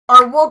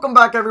Alright, welcome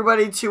back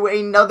everybody to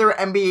another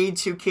NBA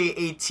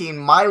 2K18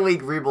 My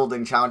League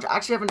Rebuilding Challenge. I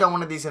actually haven't done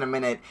one of these in a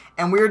minute,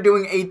 and we're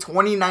doing a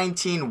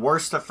 2019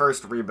 worst to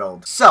first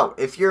rebuild. So,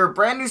 if you're a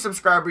brand new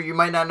subscriber, you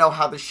might not know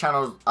how this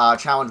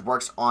challenge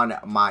works on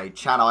my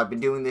channel. I've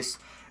been doing this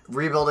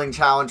rebuilding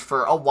challenge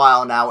for a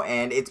while now,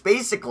 and it's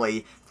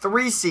basically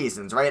 3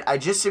 seasons, right? I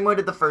just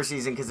simulated the first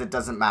season because it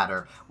doesn't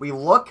matter. We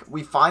look,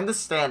 we find the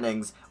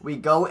standings, we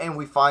go and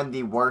we find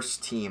the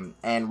worst team,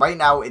 and right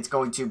now it's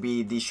going to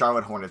be the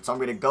Charlotte Hornets. So I'm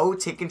going to go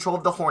take control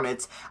of the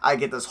Hornets. I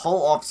get this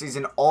whole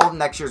offseason, all of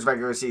next year's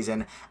regular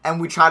season,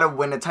 and we try to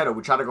win a title.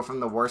 We try to go from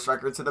the worst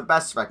record to the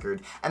best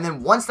record, and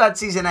then once that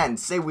season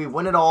ends, say we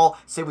win it all,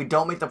 say we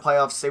don't make the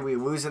playoffs, say we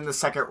lose in the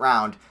second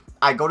round,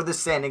 I go to the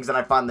standings and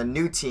I find the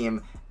new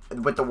team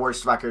with the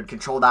worst record,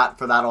 control that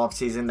for that off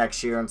season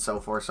next year, and so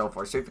forth, so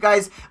forth. So if you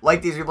guys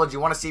like these rebuilds,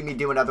 you want to see me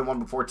do another one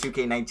before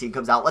 2K19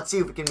 comes out, let's see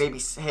if we can maybe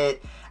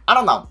hit, I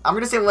don't know, I'm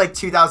going to say like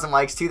 2,000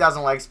 likes,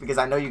 because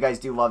I know you guys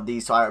do love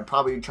these, so I would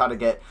probably try to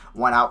get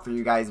one out for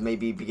you guys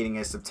maybe beginning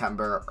of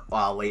September,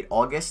 late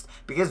August,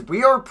 because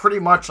we are pretty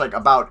much like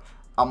about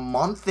a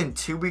month and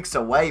 2 weeks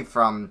away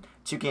from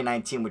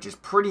 2K19, which is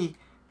pretty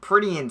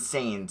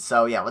insane.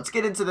 So yeah, let's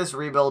get into this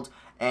rebuild,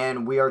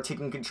 and we are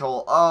taking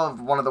control of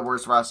one of the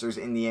worst rosters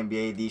in the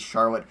NBA, the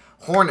Charlotte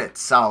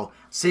Hornets. So,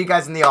 see you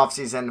guys in the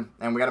offseason,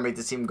 and we got to make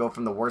this team go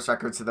from the worst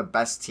record to the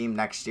best team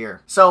next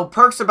year. So,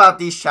 perks about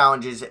these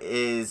challenges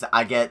is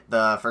I get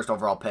the first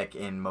overall pick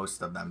in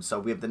most of them. So,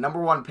 we have the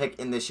 #1 pick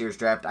in this year's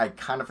draft. I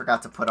kind of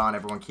forgot to put on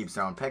everyone keeps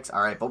their own picks.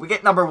 Alright, but we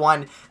get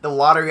 #1. The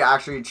lottery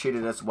actually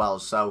treated us well.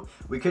 So,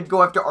 we could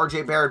go after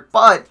RJ Barrett,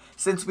 but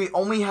since we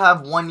only have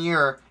 1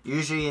 year,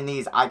 usually in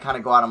these, I kind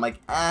of go out, I'm like,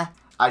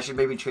 I should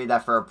maybe trade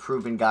that for a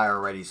proven guy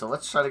already. So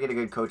let's try to get a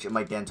good coach at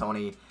Mike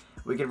D'Antoni.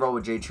 We could roll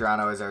with Jay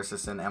Triano as our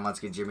assistant, and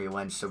let's get Jimmy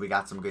Lynch so we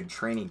got some good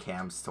training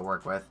camps to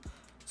work with.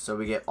 So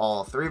we get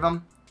all 3 of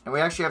them. And we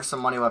actually have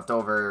some money left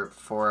over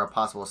for a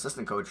possible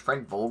assistant coach.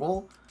 Frank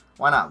Vogel?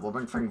 Why not? We'll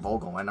bring Frank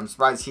Vogel. And I'm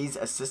surprised he's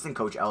assistant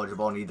coach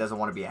eligible and he doesn't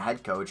want to be a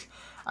head coach.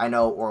 I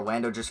know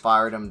Orlando just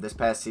fired him this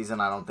past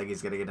season. I don't think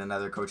he's going to get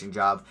another coaching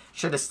job.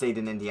 Should have stayed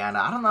in Indiana.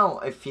 I don't know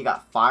if he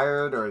got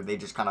fired or they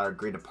just kind of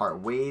agreed to part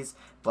ways.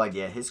 But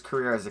yeah, his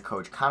career as a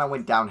coach kind of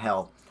went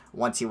downhill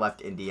once he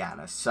left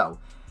Indiana. So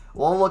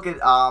we'll look at,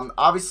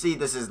 obviously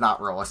this is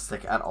not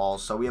realistic at all.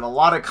 So we have a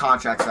lot of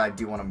contracts that I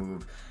do want to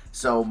move.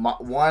 So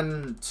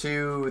 1,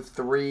 2,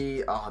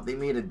 3, they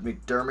made a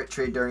McDermott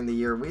trade during the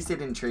year. At least they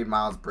didn't trade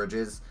Miles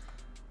Bridges.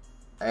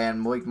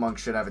 And Malik Monk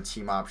should have a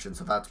team option,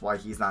 so that's why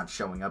he's not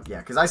showing up yet.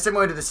 Because I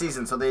simulated the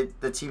season, so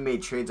the team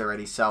made trades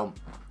already. So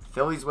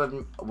Philly's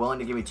willing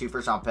to give me 2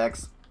 first-round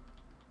picks.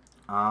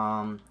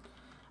 Alright.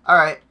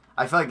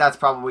 I feel like that's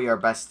probably our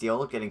best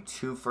deal. Getting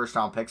 2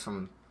 first-round picks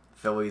from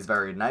Philly is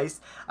very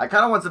nice. I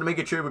kind of wanted to make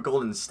a trade with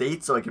Golden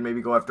State so I can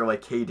maybe go after,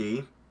 like,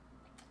 KD.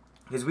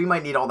 Because we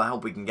might need all the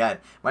help we can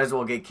get. Might as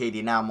well get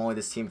KD now. I'm only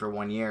this team for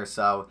 1 year,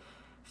 so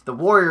the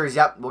Warriors,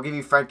 yep, we'll give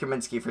you Frank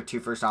Kaminsky for 2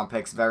 first-round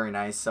picks. Very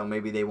nice. So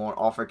maybe they won't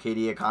offer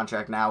KD a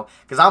contract now.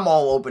 Because I'm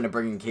all open to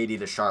bringing KD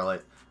to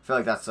Charlotte. I feel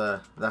like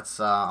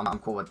I'm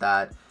cool with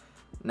that.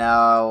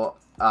 Now,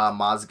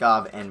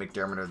 Mozgov and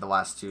McDermott are the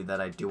last 2 that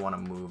I do want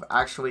to move.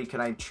 Actually, can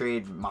I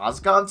trade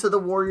Mozgov to the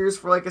Warriors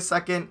for like a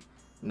second?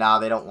 No,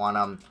 they don't want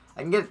him.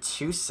 I can get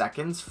 2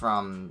 seconds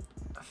from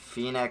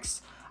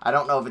Phoenix. I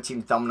don't know if a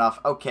team's dumb enough.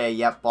 Okay,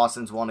 yep,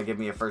 Boston's willing to give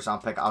me a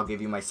first-round pick. I'll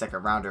give you my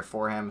second rounder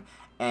for him.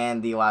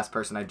 And the last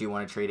person I do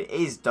want to trade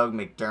is Doug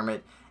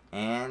McDermott.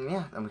 And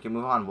yeah, then we can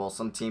move on. Will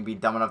some team be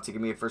dumb enough to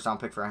give me a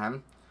first-round pick for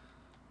him?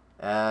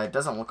 It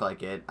doesn't look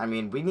like it. I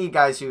mean, we need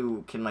guys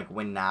who can like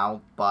win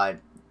now, but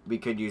we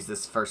could use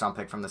this first-round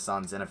pick from the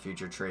Suns in a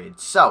future trade.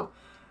 So,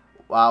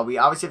 we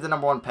obviously have the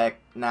 #1 pick.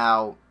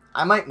 Now,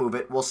 I might move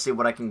it. We'll see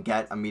what I can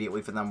get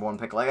immediately for the #1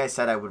 pick. Like I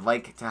said, I would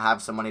like to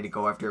have some money to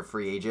go after a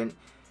free agent.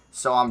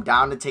 So I'm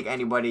down to take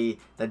anybody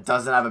that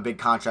doesn't have a big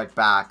contract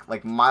back.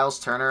 Like Miles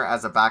Turner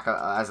as a backup,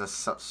 as a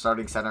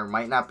starting center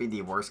might not be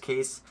the worst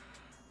case.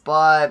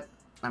 But,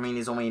 I mean,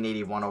 he's only an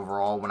 81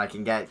 overall when I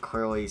can get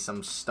clearly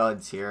some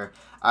studs here.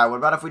 Alright, what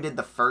about if we did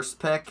the first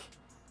pick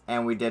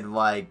and we did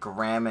like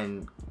Graham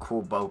and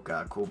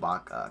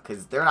Kulbaka,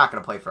 because they're not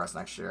going to play for us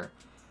next year.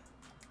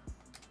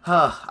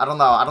 I don't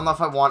know. I don't know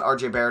if I want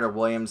RJ Barrett or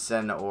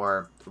Williamson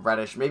or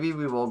Reddish. Maybe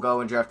we will go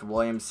and draft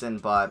Williamson,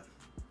 but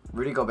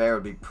Rudy Gobert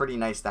would be pretty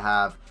nice to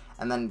have.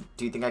 And then,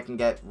 do you think I can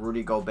get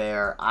Rudy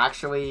Gobert?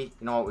 Actually,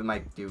 you know what? We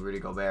might do Rudy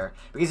Gobert.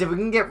 Because if we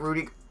can get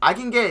Rudy, I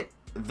can get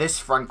this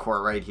front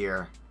court right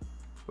here,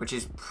 which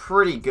is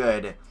pretty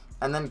good.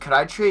 And then, could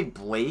I trade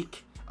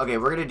Blake? Okay,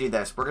 we're going to do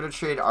this. We're going to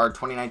trade our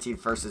 2019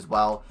 first as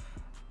well.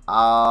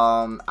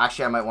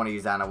 Actually, I might want to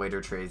use that in a later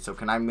trade. So,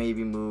 can I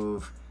maybe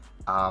move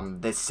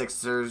this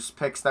Sixers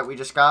picks that we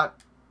just got?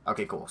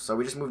 Okay, cool. So,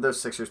 we just moved those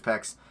Sixers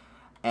picks.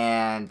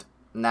 And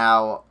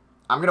now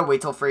I'm going to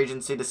wait till free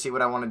agency to see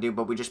what I want to do,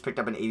 but we just picked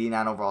up an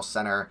 89 overall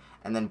center,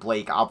 and then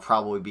Blake I'll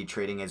probably be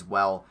trading as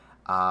well,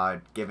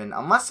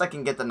 unless I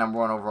can get the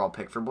 #1 overall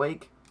pick for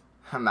Blake.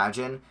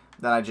 Imagine.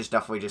 Then I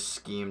definitely just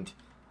schemed.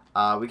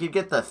 We could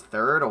get the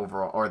 3rd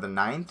overall, or the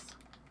 9th.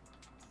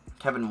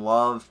 Kevin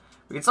Love.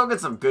 We can still get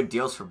some good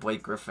deals for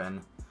Blake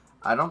Griffin.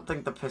 I don't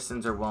think the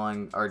Pistons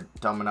are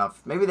dumb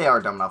enough. Maybe they are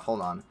dumb enough.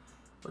 Hold on.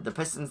 Would the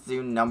Pistons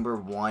do number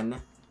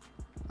 1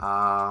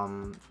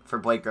 for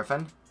Blake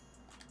Griffin?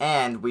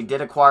 And we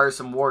did acquire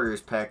some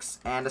Warriors picks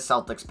and a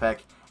Celtics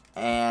pick.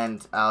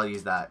 And I'll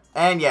use that.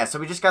 And yeah, so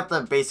we just got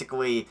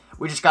we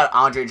just got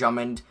Andre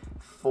Drummond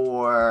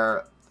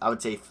for, I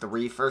would say,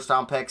 3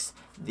 first-round picks.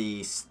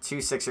 The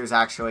 2 Sixers,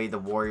 actually, the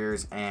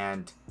Warriors,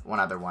 and one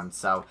other one.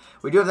 So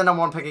we do have the number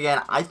 1 pick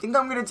again. I think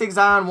I'm going to take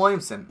Zion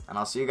Williamson, and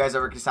I'll see you guys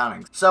at rookie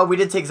signings. So we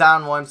did take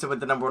Zion Williamson with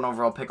the number 1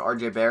 overall pick.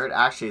 RJ Barrett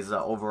actually is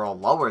overall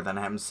lower than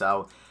him,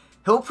 so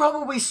he'll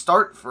probably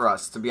start for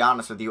us, to be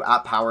honest with you,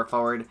 at power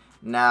forward.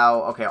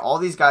 Now, okay, all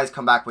these guys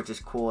come back, which is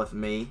cool with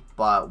me,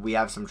 but we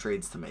have some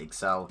trades to make.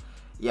 So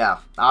yeah,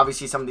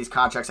 obviously some of these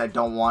contracts I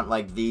don't want,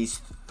 like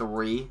these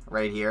 3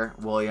 right here,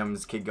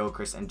 Williams,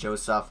 Kidd-Gilchrist, and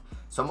Joseph.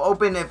 So I'm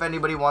open if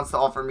anybody wants to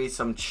offer me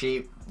some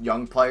cheap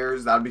young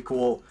players. That would be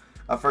cool.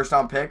 A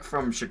first-round pick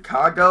from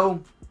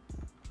Chicago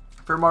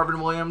for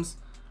Marvin Williams.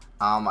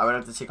 I would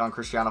have to take on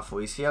Cristiano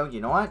Felicio. You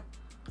know what?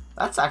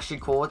 That's actually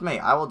cool with me.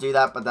 I will do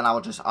that, but then I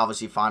will just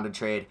obviously find a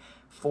trade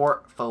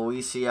for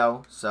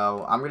Felicio.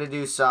 So I'm going to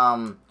do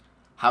some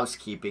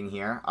housekeeping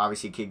here.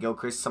 Obviously,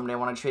 Kidd-Gilchrist, somebody I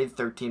want to trade,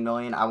 $13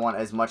 million. I want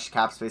as much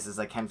cap space as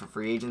I can for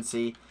free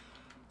agency.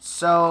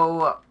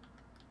 So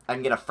I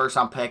can get a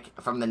first-round pick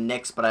from the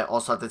Knicks, but I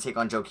also have to take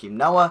on Joakim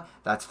Noah.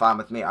 That's fine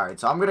with me. All right,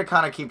 so I'm going to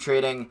kind of keep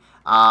trading.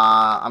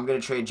 I'm going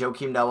to trade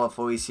Joakim Noah,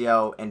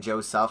 Felicio, and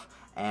Joseph,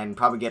 and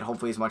probably get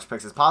hopefully as much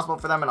picks as possible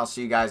for them, and I'll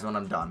see you guys when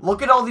I'm done.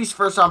 Look at all these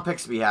first-round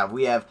picks we have.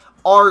 We have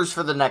ours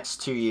for the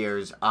next 2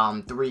 years,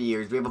 3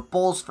 years. We have a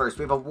Bulls first.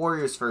 We have a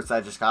Warriors first that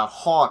I just got.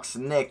 Hawks,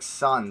 Knicks,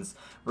 Suns.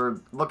 We're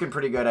looking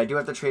pretty good. I do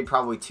have to trade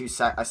probably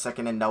a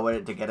second and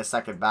Noah to get a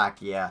second back,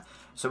 yeah.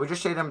 So we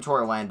just traded him to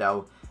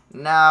Orlando.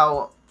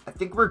 Now, I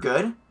think we're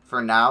good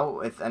for now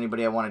with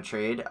anybody I want to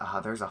trade.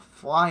 There's a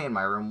fly in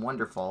my room.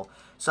 Wonderful.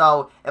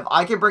 So, if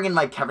I can bring in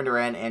like Kevin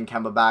Durant and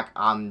Kemba back,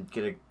 I'm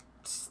going to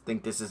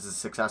think this is a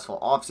successful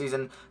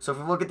offseason. So, if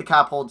we look at the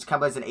cap holds,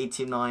 Kemba's an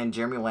 $18 million.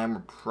 Jeremy Lamb,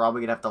 we're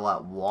probably going to have to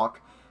let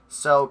walk.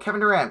 So,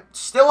 Kevin Durant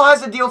still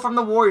has a deal from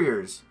the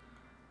Warriors.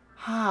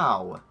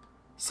 How?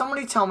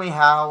 Somebody tell me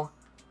how.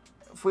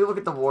 If we look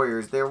at the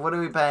Warriors, what are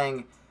we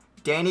paying?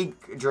 Danny,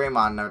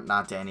 Draymond, no,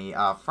 not Danny.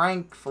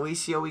 Frank,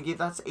 Felicio, we gave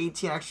that's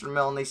 18 extra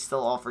mil, and they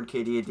still offered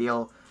KD a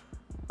deal.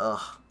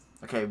 Ugh.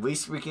 Okay, at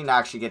least we can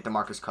actually get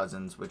DeMarcus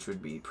Cousins, which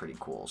would be pretty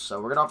cool. So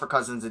we're gonna offer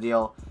Cousins a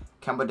deal.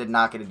 Kemba did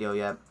not get a deal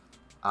yet.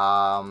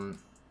 I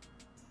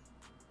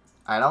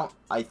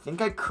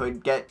think I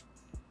could get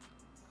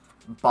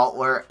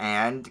Butler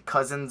and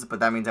Cousins,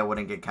 but that means I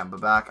wouldn't get Kemba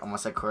back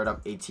unless I cleared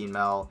up 18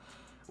 mil,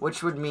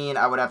 which would mean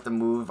I would have to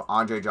move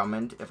Andre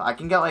Drummond. If I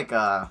can get like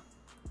a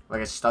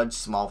stud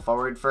small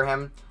forward for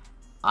him,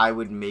 I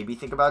would maybe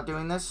think about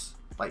doing this.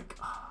 Like,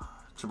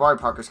 Jabari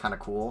Parker's kind of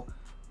cool,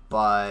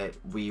 but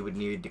we would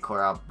need to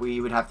clear up. We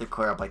would have to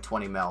clear up like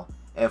 20 mil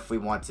if we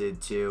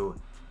wanted to.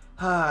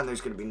 And there's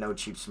going to be no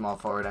cheap small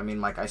forward. I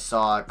mean, like, I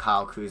saw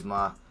Kyle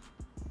Kuzma.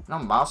 No,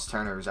 Miles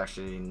Turner is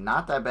actually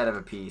not that bad of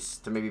a piece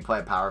to maybe play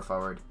a power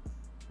forward.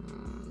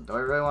 Do I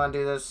really want to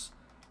do this?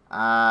 No,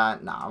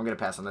 I'm going to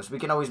pass on this. We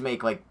can always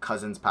make, like,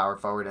 Cousins power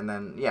forward, and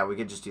then, yeah, we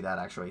could just do that,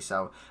 actually.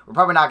 So, we're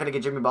probably not going to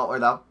get Jimmy Butler,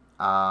 though,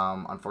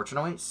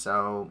 unfortunately.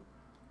 So,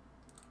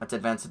 let's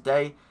advance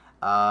today.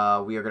 We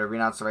are going to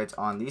renounce the rights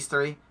on these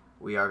 3.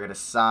 We are going to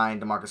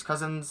sign DeMarcus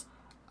Cousins.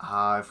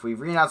 If we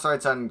renounce the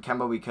rights on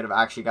Kemba, we could have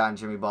actually gotten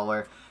Jimmy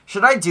Butler.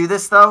 Should I do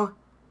this, though?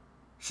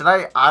 Should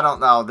I? I don't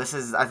know.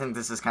 I think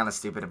this is kind of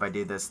stupid if I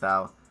do this,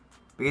 though.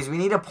 Because we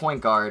need a point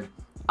guard.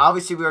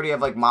 Obviously, we already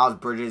have, like, Miles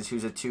Bridges,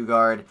 who's a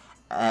 2-guard.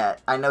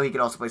 I know he could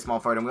also play small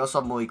forward, and we also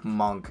have Malik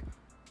Monk.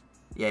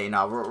 Yeah, you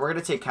know, we're going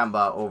to take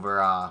Kemba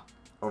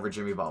over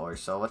Jimmy Butler,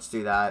 so let's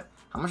do that.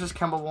 How much does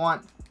Kemba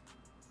want?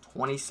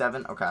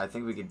 27? Okay, I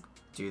think we could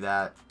do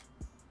that.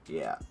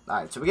 Yeah.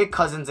 Alright, so we get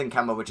Cousins and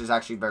Kemba, which is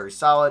actually very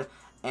solid.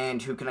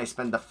 And who can I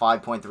spend the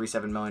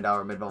 $5.37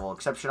 million mid-level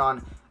exception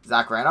on?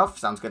 Zach Randolph.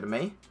 Sounds good to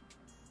me.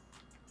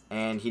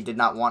 And he did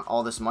not want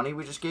all this money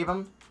we just gave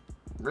him?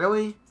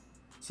 Really?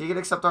 So he could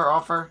accept our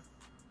offer?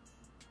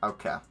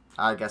 Okay.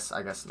 I guess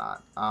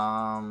not.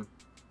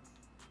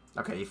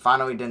 Okay, he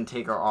finally didn't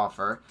take our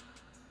offer.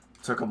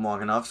 Took him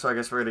long enough, so I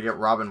guess we're going to get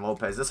Robin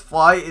Lopez. This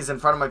fly is in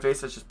front of my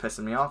face. That's just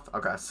pissing me off.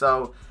 Okay,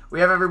 so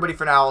we have everybody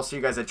for now. I'll see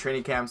you guys at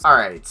training camps.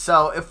 Alright,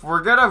 so if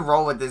we're going to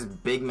roll with this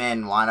big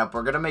man lineup,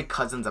 we're going to make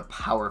Cousins a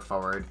power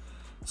forward.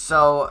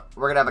 So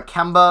we're going to have a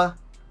Kemba,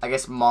 I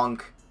guess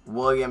Monk,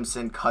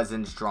 Williamson,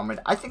 Cousins,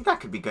 Drummond. I think that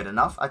could be good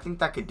enough. I think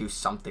that could do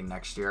something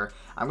next year.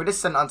 I'm going to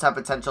send untapped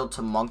potential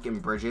to Monk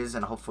and Bridges,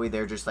 and hopefully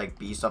they're just like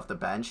beasts off the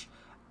bench.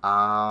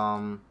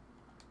 And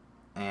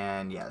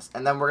yes,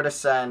 and then we're going to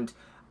send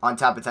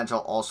untapped potential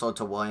also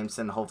to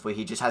Williamson. Hopefully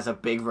he just has a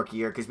big rookie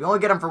year, because we only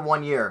get him for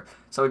 1 year,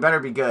 so we better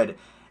be good.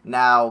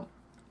 Now,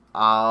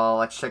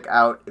 let's check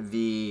out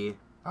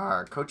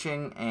our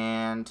coaching,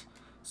 and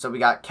so we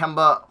got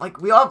Kemba.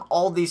 Like, we have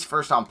all these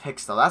first-round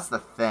picks, though. That's the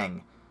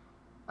thing.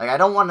 Like, I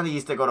don't want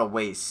these to go to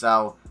waste,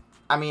 so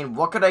I mean,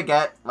 what could I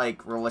get,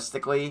 like,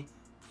 realistically,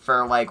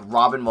 for, like,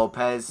 Robin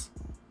Lopez,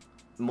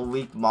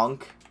 Malik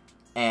Monk,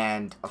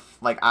 and,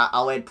 like,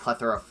 I'll add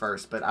Plethora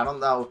first, but I don't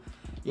know.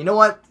 You know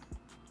what?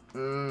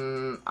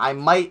 I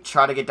might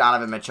try to get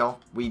Donovan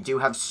Mitchell. We do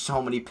have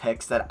so many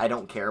picks that I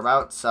don't care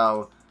about,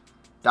 so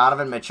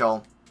Donovan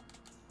Mitchell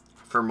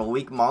for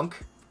Malik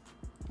Monk.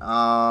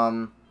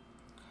 And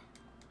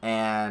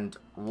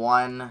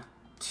 1,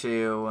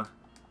 2...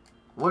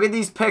 Look at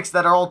these picks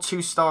that are all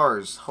 2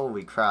 stars.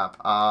 Holy crap.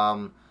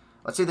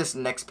 Let's do this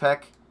Knicks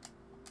pick.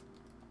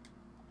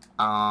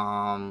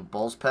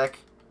 Bulls pick.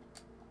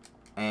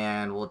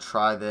 And we'll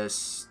try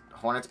this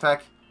Hornets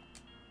pick.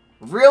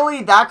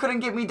 Really? That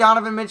couldn't get me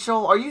Donovan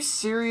Mitchell? Are you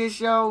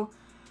serious, yo?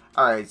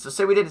 Alright, so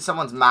say we did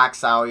someone's max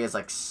salary is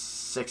like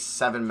 6,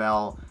 7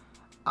 mil.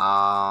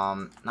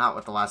 Not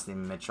with the last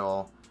name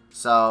Mitchell.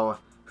 So,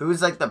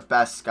 who's like the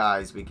best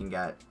guys we can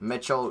get?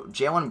 Mitchell.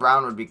 Jaylen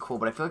Brown would be cool,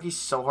 but I feel like he's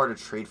so hard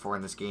to trade for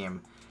in this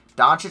game.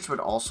 Doncic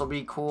would also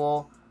be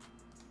cool,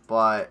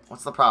 but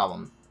what's the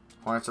problem?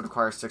 Hornets would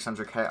require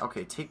 600k.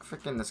 Okay, take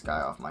freaking this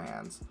guy off my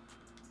hands.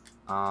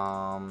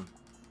 I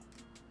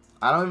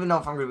don't even know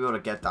if I'm going to be able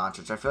to get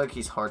Doncic. I feel like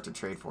he's hard to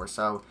trade for.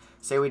 So,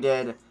 say we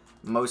did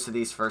most of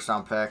these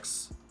first-round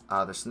picks.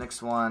 This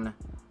Knicks one,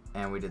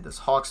 and we did this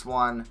Hawks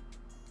one.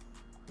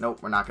 Nope,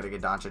 we're not going to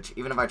get Doncic.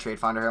 Even if I trade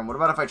finder him. What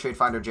about if I trade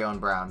finder Jaylen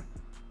Brown?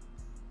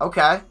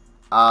 Okay.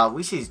 At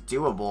least he's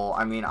doable.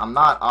 I mean, I'm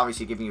not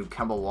obviously giving you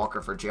Kemba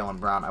Walker for Jaylen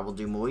Brown. I will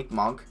do Malik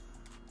Monk.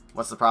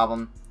 What's the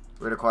problem?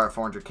 We're going to acquire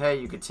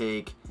 400k. You could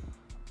take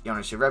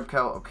Jonas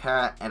Jerebko.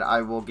 Okay. And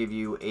I will give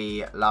you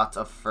a lot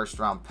of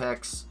first-round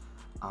picks.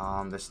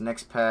 This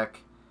Knicks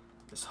pick.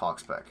 This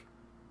Hawks pick.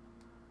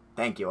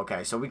 Thank you.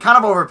 Okay, so we kind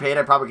of overpaid.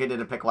 I probably could have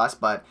did a pick less,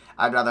 but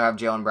I'd rather have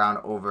Jaylen Brown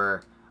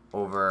over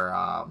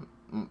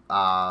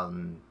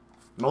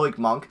Malik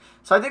Monk.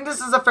 So I think this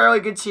is a fairly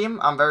good team.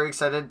 I'm very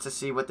excited to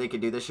see what they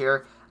could do this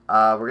year.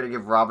 We're going to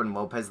give Robin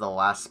Lopez the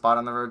last spot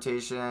on the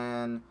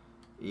rotation.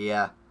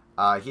 Yeah.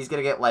 He's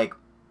going to get like...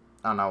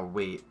 Oh, no,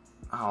 wait.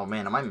 Oh,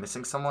 man, am I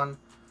missing someone?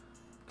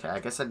 Okay, I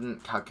guess I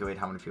didn't calculate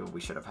how many people we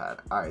should have had.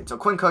 Alright, so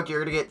Quinn Cook,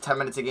 you're going to get 10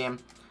 minutes a game.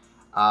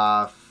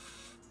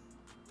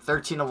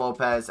 13 to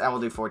Lopez, and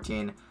we'll do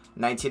 14.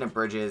 19 to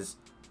Bridges.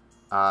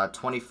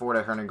 24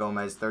 to Hernan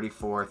Gomez.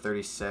 34,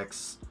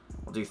 36.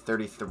 We'll do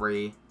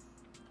 33.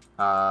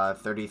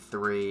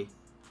 33.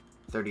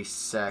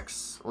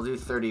 36. We'll do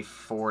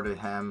 34 to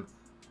him.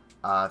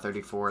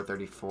 34,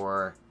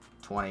 34,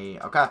 20.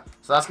 Okay,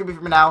 so that's going to be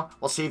for now.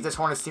 We'll see if this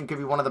Hornets team could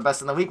be one of the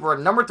best in the league. We're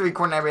number 3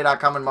 corner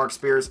NBA.com and Mark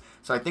Spears.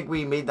 So I think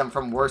we made them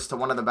from worst to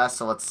one of the best.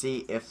 So let's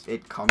see if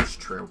it comes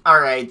true.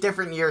 All right,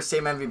 different year,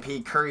 same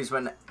MVP.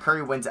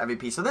 Curry wins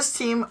MVP. So this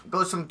team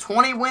goes from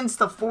 20 wins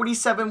to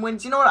 47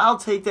 wins. You know what? I'll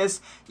take this.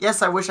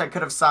 Yes, I wish I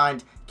could have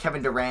signed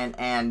Kevin Durant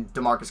and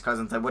DeMarcus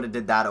Cousins. I would have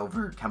did that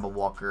over Kemba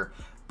Walker.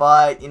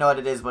 But, you know what,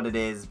 it is what it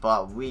is.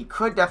 But we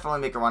could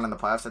definitely make a run in the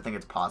playoffs. I think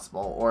it's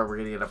possible. Or we're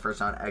going to get a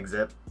first-round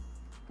exit.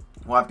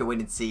 We'll have to wait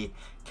and see.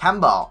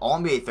 Kemba,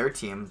 All-NBA third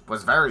team,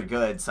 was very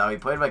good. So he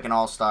played like an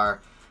all-star.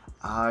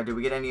 Did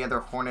we get any other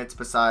Hornets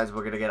besides?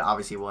 We're going to get,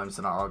 obviously,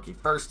 Williamson, our rookie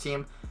first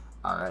team.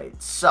 All right,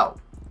 so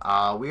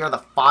we are the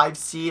 5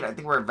 seed. I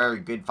think we're a very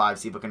good 5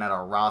 seed looking at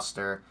our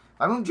roster.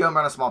 If I move Jaylen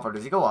Brown a small forward,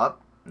 does he go up?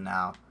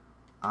 No.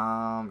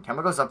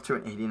 Kemba goes up to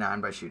an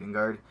 89 by shooting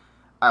guard.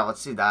 All right,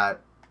 let's do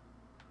that.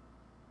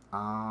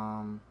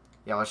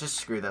 Yeah, let's just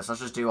screw this.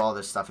 Let's just do all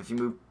this stuff. If you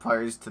move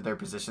players to their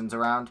positions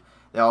around,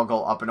 they all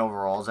go up in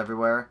overalls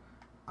everywhere.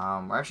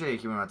 We're actually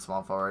keeping him at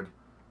small forward.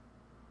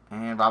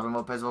 And Robin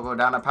Lopez will go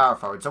down to power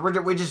forward. So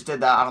we just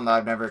did that. I don't know.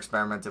 I've never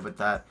experimented with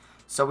that.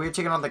 So we're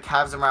taking on the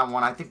Cavs in round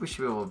 1. I think we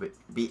should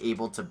be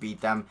able to beat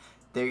them.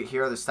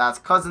 Here are the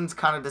stats. Cousins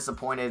kind of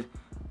disappointed.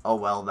 Oh,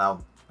 well,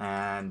 though.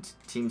 And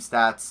team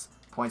stats.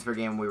 Points per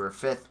game, we were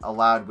 5th.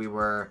 Allowed, we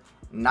were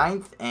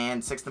 9th.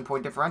 And 6th in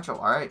point differential.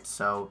 All right,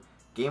 so...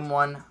 Game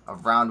 1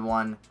 of round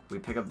 1, we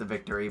pick up the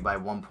victory by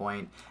 1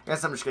 point. I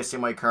guess I'm just going to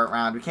simulate current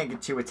round. We can't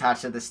get too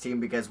attached to this team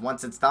because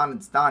once it's done,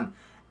 it's done.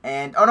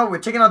 And, oh no, we're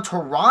taking on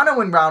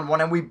Toronto in round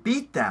 1 and we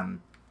beat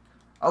them.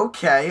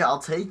 Okay, I'll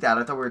take that.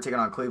 I thought we were taking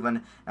on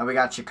Cleveland. And we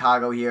got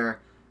Chicago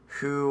here,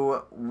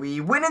 who we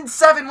win in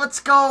 7. Let's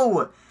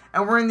go!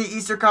 And we're in the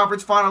Eastern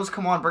Conference Finals.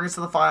 Come on, bring us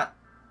to the final.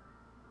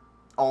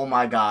 Oh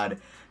my god.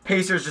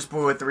 Pacers just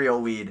blew a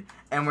 3-0 lead.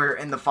 And we're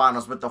in the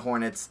finals with the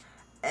Hornets.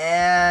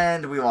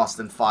 And we lost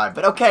in 5.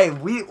 But okay,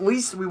 at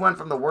least we went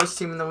from the worst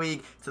team in the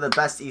league to the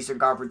best Eastern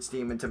Conference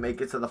team and to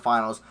make it to the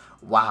finals.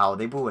 Wow,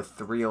 they blew a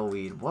 3-0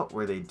 lead. What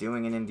were they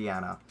doing in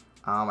Indiana?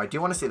 I do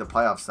want to see the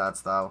playoff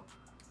stats, though.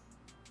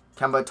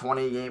 Kemba,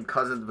 20 game.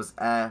 Cousins was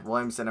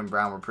Williamson and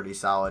Brown were pretty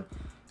solid.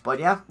 But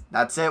yeah,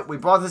 that's it. We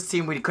brought this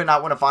team. We could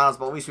not win a finals,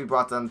 but at least we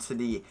brought them to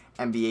the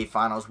NBA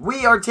Finals.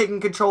 We are taking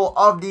control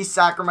of the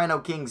Sacramento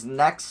Kings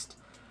next.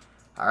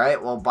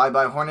 Alright, well,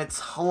 bye-bye Hornets.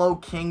 Hello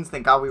Kings.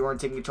 Thank God we weren't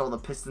taking control of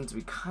the Pistons.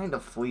 We kind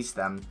of fleeced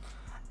them.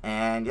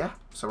 And yeah,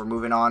 so we're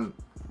moving on.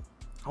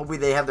 Hopefully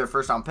they have their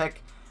first round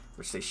pick,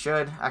 which they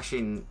should.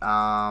 Actually,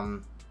 I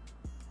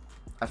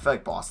feel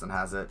like Boston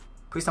has it.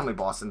 Please tell me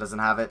Boston doesn't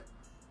have it.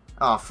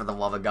 Oh, for the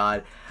love of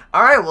God.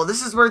 Alright, well,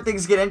 this is where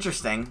things get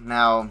interesting.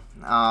 Now,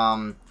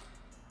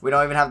 we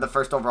don't even have the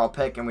first overall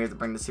pick, and we have to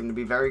bring this team to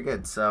be very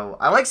good. So,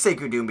 I like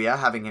Sekou Doumbia,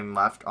 having him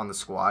left on the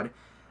squad.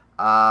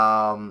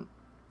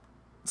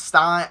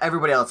 Stein,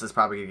 everybody else is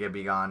probably going to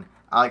be gone.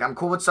 I'm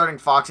cool with starting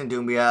Fox and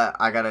Doumbia.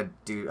 I got to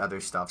do other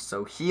stuff.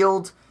 So,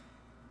 Hield,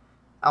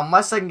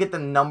 unless I can get the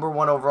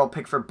 #1 overall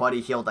pick for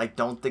Buddy Hield, I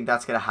don't think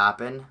that's going to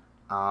happen.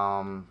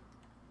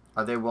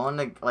 Are they willing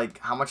to, like,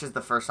 how much does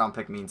the first round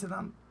pick mean to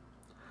them?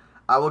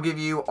 I will give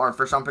you our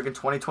first round pick in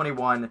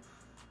 2021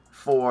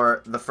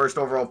 for the first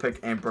overall pick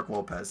and Brook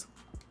Lopez.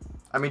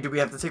 I mean, do we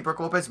have to take Brook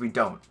Lopez? We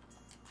don't.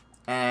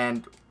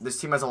 And this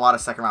team has a lot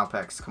of second round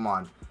picks. Come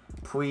on.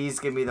 Please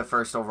give me the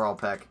first overall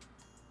pick.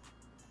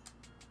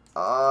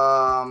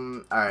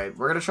 Alright.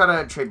 We're going to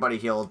try to trade Buddy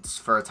Hield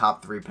for a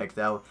top 3 pick,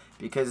 though,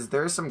 because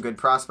there's some good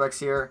prospects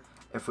here.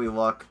 If we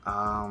look,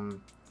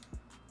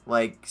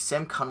 like,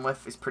 Sam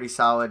Cunliffe is pretty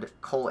solid.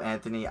 Cole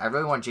Anthony. I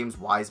really want James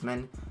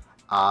Wiseman,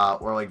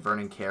 or, like,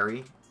 Vernon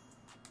Carey.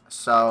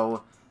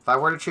 So, if I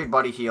were to trade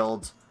Buddy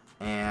Hield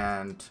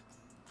and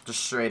just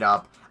straight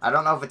up, I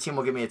don't know if a team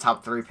will give me a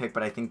top 3 pick,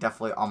 but I think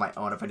definitely on my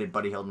own, if I did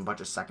Buddy Hield in a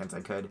bunch of seconds,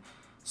 I could.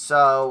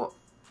 So,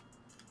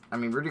 I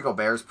mean, Rudy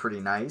Gobert is pretty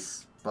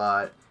nice,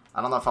 but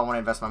I don't know if I want to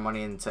invest my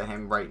money into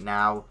him right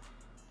now.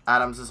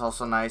 Adams is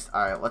also nice.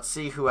 Alright, let's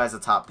see who has a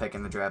top pick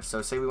in the draft.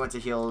 So, say we went to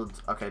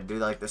Hield. Okay, do,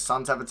 like, the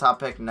Suns have a top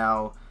pick?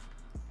 No.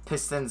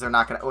 Pistons are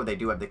not going to... Oh, they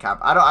do have the cap.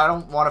 I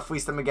don't want to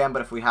fleece them again,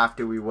 but if we have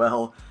to, we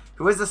will.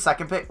 Who is the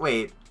second pick?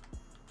 Wait.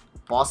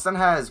 Boston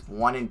has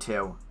 1 and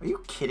 2. Are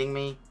you kidding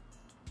me?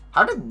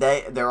 How did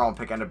their own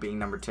pick end up being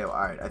 #2?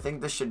 Alright, I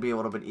think this should be a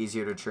little bit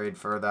easier to trade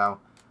for, though.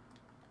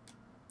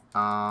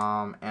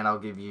 And I'll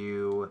give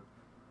you...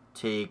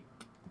 Take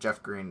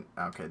Jeff Green.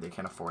 Okay, they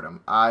can't afford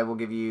him. I will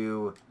give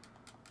you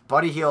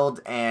Buddy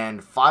Hield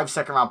and 5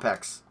 second-round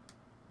picks.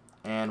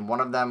 And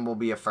one of them will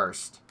be a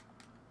first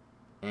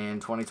in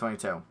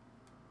 2022.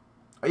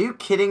 Are you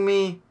kidding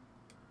me?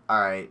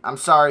 Alright, I'm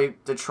sorry,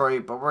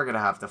 Detroit, but we're going to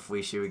have to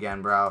fleece you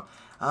again, bro.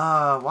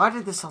 Why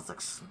did the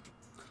Celtics...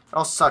 It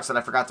all sucks that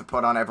I forgot to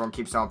put on everyone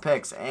keeps their own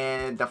picks,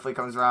 and it definitely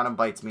comes around and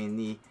bites me in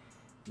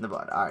the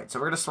butt. Alright, so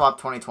we're going to swap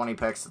 2020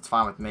 picks. That's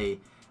fine with me.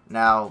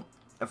 Now,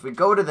 if we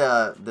go to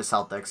the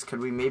Celtics, could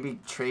we maybe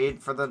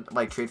trade for the,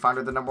 like, trade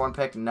finder the #1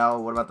 pick? No.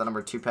 What about the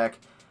 #2 pick?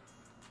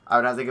 I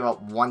would have to give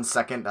up 1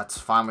 second. That's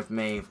fine with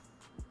me.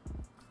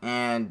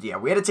 And, yeah,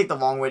 we had to take the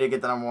long way to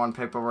get the #1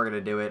 pick, but we're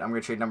going to do it. I'm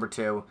going to trade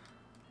 #2.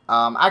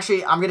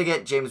 Actually, I'm going to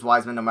get James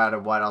Wiseman no matter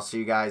what. I'll see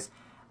you guys.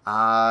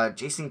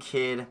 Jason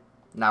Kidd.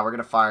 Now we're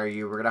going to fire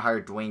you. We're going to hire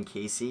Dwayne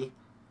Casey.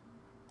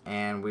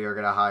 And we are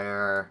going to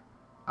hire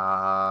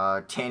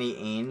Danny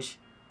Ainge.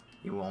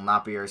 He will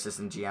not be our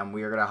assistant GM.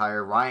 We are going to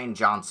hire Ryan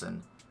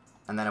Johnson.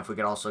 And then if we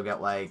could also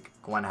get, like,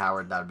 Gwen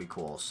Howard, that would be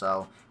cool.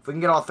 So, if we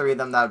can get all 3 of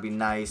them, that would be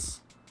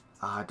nice.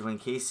 Dwayne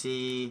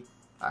Casey.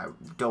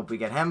 Dope, we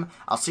get him.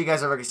 I'll see you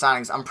guys at rookie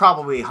signings. I'm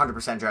probably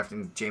 100%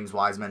 drafting James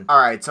Wiseman.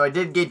 Alright, so I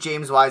did get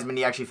James Wiseman.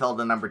 He actually fell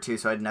to #2,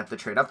 so I didn't have to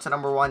trade up to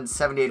 #1.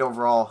 78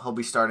 overall. He'll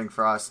be starting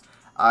for us.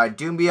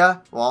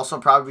 Doumbia will also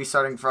probably be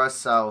starting for us,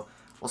 so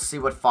we'll see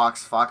what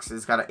Fox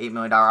has got an $8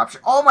 million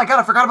option. Oh my god,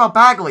 I forgot about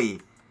Bagley.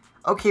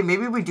 Okay,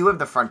 maybe we do have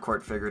the front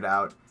court figured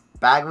out.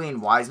 Bagley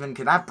and Wiseman,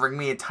 can that bring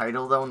me a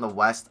title, though, in the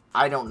West?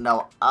 I don't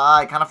know.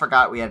 I kind of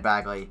forgot we had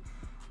Bagley.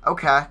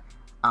 Okay.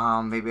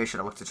 Maybe I should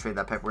have looked to trade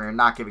that pick. We're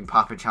not giving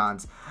Papa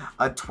John's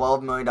a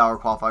 $12 million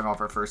qualifying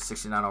offer for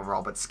 69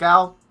 overall. But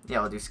Scal, yeah,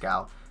 we'll do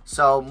Scal.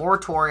 So,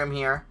 moratorium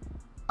here.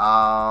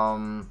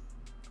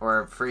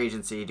 Or free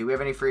agency. Do we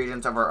have any free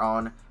agents of our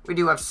own? We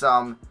do have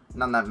some.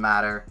 None that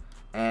matter.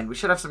 And we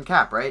should have some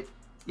cap, right?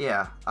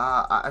 Yeah.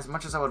 As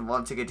much as I would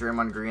love to get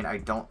Draymond Green, I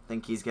don't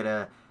think he's going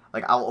to...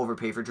 Like, I'll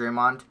overpay for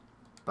Draymond.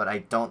 But I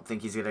don't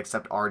think he's going to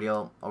accept our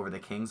deal over the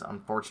Kings,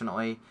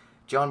 unfortunately.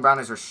 Jaylen Brown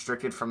is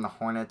restricted from the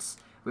Hornets.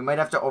 We might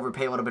have to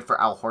overpay a little bit for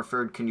Al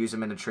Horford. Can use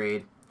him in a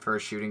trade for a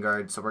shooting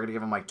guard. So we're going to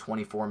give him like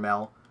 24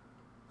 mil.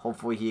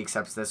 Hopefully he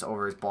accepts this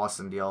over his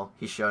Boston deal.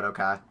 He should,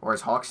 okay. Or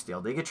his Hawks deal.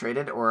 Did he get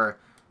traded? Or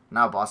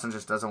no, Boston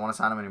just doesn't want to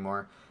sign him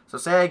anymore. So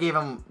say I gave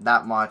him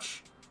that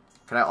much.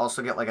 Could I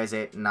also get like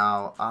Isaiah?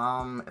 No.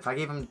 If I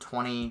gave him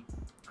 20,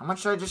 how much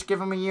should I just give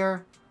him a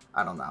year?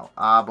 I don't know.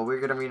 But we're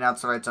going to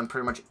renounce the rights on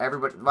pretty much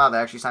everybody. Wow, they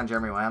actually signed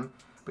Jeremy Lamb.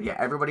 But yeah,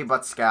 everybody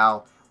but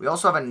Scal. We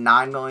also have a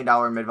 $9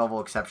 million mid-level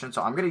exception,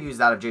 so I'm going to use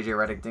that if J.J.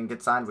 Redick didn't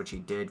get signed, which he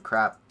did.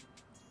 Crap.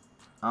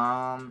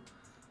 Alright,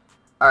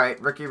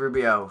 Ricky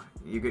Rubio.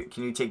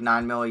 Can you take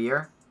 $9 mil a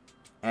year?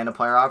 And a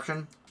player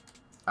option?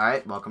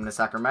 Alright, welcome to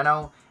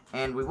Sacramento.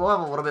 And we will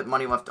have a little bit of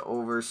money left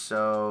over,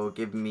 so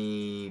give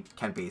me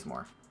Kent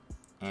Bazemore.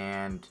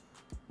 And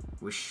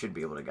we should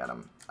be able to get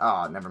him.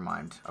 Oh, never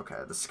mind. Okay,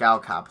 the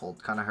Scal cap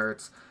hold kind of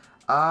hurts.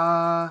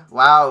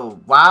 Wow.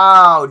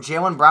 Wow,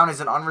 Jaylen Brown is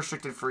an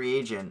unrestricted free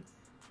agent.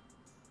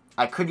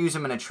 I could use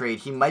him in a trade.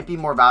 He might be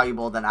more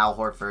valuable than Al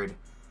Horford.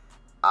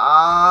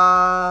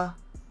 Yeah.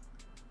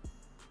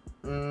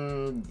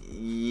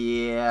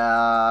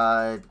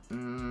 I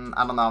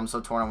don't know. I'm so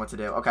torn on what to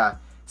do. Okay.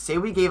 Say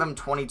we gave him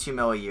 22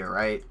 mil a year,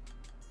 right?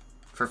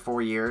 For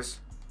 4 years.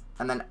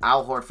 And then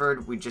Al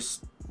Horford, we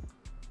just...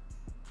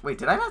 Wait,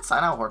 did I not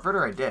sign Al Horford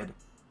or I did?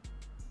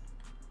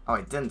 Oh,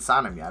 I didn't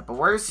sign him yet. But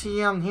where is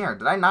he here?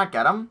 Did I not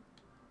get him?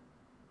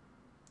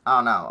 Oh,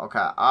 no.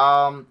 Okay.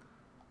 I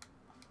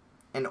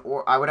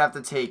would have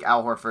to take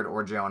Al Horford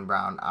or Jaylen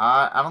Brown.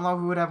 I don't know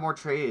who would have more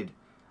trade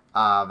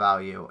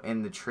value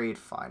in the trade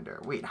finder.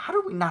 Wait, how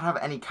do we not have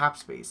any cap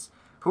space?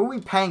 Who are we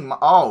paying?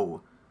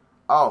 Oh,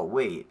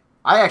 wait.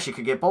 I actually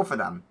could get both of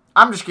them.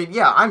 I'm just kidding.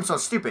 Yeah, I'm so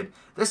stupid.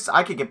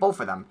 I could get both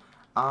of them.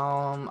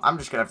 I'm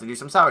just gonna have to do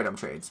some salary dump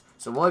trades.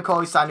 So Willie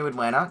Cauley signed to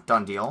Atlanta,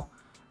 done deal.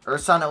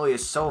 Ersan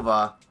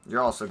Ilyasova,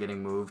 you're also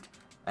getting moved,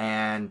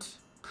 and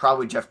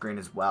probably Jeff Green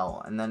as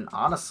well. And then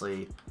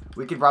honestly,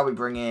 we could probably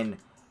bring in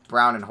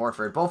Brown and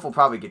Horford. Both will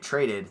probably get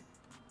traded.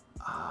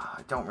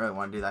 I don't really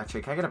want to do that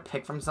trade. Can I get a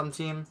pick from some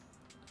team?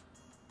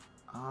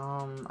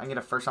 I can get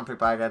a first round pick,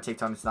 but I gotta take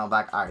Tony Snell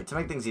back. All right, to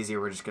make things easier,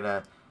 we're just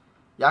gonna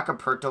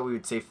Jakob Poeltl. We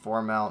would save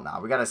 4 mil.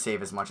 Nah, we gotta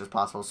save as much as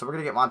possible. So we're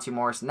gonna get Monty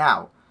Morris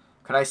now.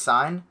 Could I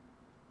sign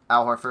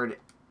Al Horford?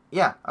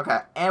 Yeah, okay.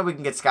 And we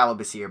can get Skal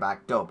Labissiere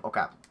back. Dope.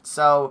 Okay.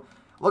 So,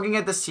 looking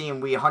at this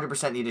team, we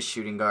 100% need a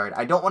shooting guard.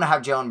 I don't want to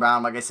have Jaylen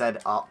Brown, like I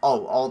said.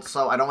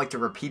 Also, I don't like to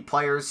repeat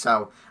players,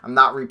 so I'm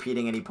not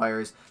repeating any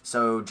players.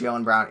 So,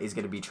 Jaylen Brown is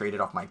going to be traded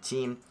off my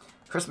team.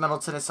 Chris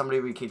Middleton is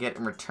somebody we could get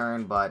in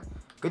return, but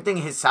good thing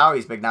his salary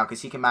is big now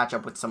because he can match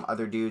up with some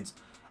other dudes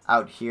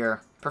out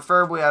here.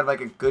 Preferably, I'd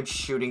like a good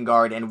shooting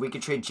guard, and we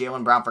could trade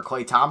Jaylen Brown for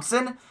Klay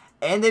Thompson,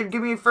 and they'd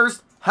give me a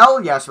first.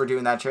 Hell yes, we're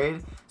doing that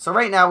trade. So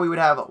right now we would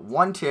have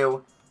 1,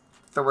 2,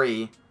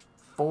 3,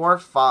 4,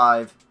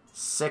 5,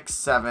 6,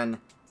 7,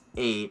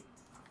 8.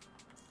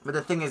 But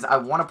the thing is, I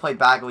want to play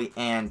Bagley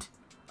and...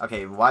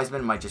 Okay,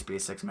 Wiseman might just be a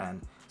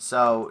 6-man.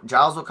 So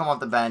Giles will come off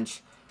the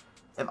bench.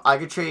 If I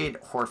could trade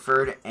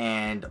Horford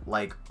and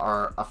like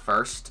a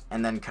first,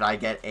 and then could I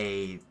get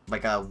a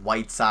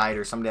Whiteside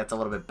or somebody that's a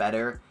little bit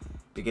better?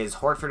 Because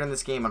Horford in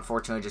this game,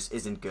 unfortunately, just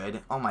isn't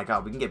good. Oh my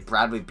god, we can get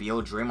Bradley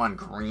Beal, Draymond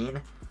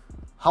Green.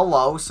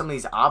 Hello, some of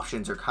these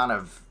options are kind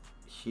of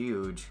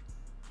huge.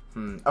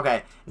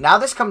 Okay, now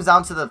this comes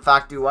down to the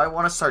fact, do I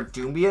want to start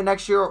Doumbia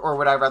next year, or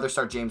would I rather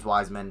start James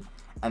Wiseman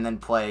and then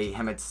play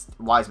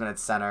Wiseman at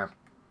center?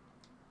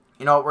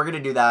 You know what, we're going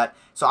to do that.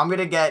 So I'm going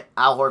to get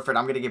Al Horford,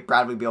 I'm going to get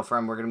Bradley Beal for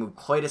him, we're going to move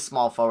Klay to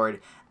small forward,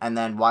 and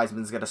then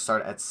Wiseman's going to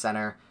start at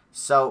center.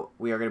 So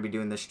we are going to be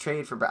doing this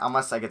trade for,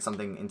 unless I get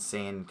something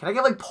insane. Can I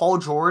get like Paul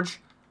George?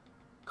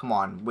 Come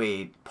on,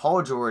 wait,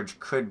 Paul George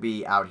could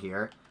be out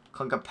here.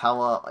 Clint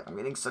Capella, like I'm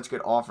getting such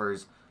good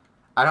offers.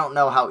 I don't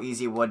know how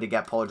easy it would to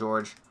get Paul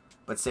George,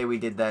 but say we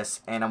did this,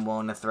 and I'm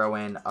willing to throw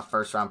in a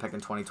first-round pick in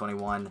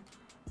 2021,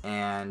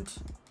 and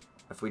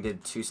if we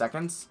did 2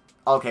 seconds,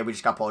 okay, we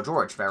just got Paul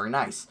George, very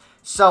nice.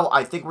 So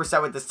I think we're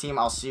set with this team.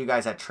 I'll see you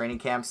guys at training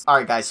camps. All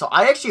right, guys, so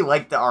I actually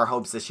like our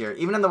hopes this year.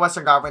 Even in the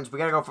Western Conference, we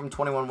got to go from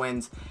 21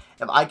 wins.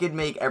 If I could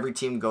make every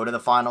team go to the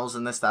finals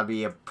in this, that'd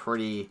be a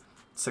pretty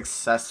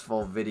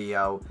successful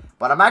video.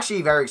 But I'm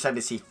actually very excited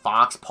to see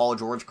Fox, Paul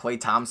George,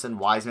 Klay Thompson,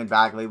 Wiseman,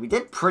 Bagley. We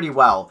did pretty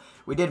well.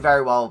 We did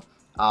very well.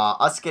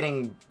 Us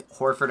getting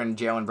Horford and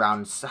Jaylen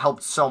Brown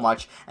helped so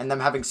much, and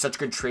them having such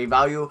good trade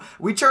value.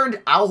 We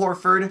turned Al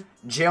Horford,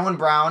 Jaylen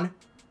Brown,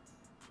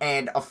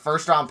 and a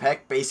first-round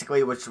pick,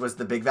 basically, which was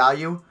the big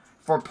value,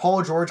 for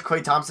Paul George,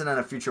 Klay Thompson, and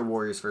a future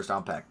Warriors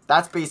first-round pick.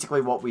 That's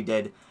basically what we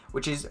did,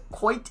 which is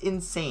quite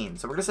insane.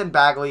 So we're going to send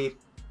Bagley,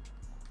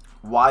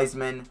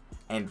 Wiseman,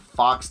 and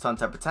Fox to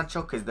untapped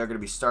potential because they're going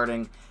to be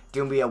starting.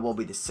 Doumbia will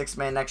be the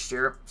 6-man next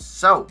year.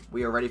 So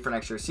we are ready for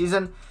next year's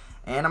season,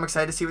 and I'm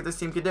excited to see what this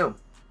team can do.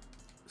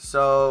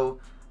 So,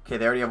 okay,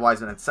 they already have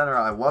Wiseman at center.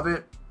 I love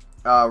it.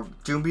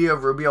 Doumbia,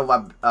 Rubio,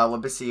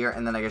 Labissiere,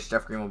 and then I guess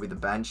Jeff Green will be the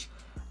bench.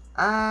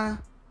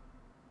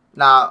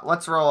 Nah,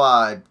 let's roll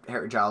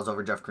Harry Giles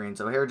over Jeff Green.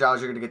 So Harry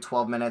Giles, you're going to get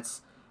 12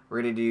 minutes.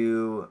 We're going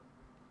to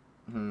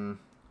do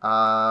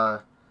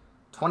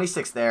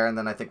 26 there, and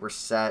then I think we're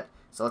set.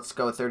 So let's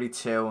go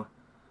 32.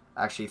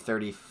 Actually,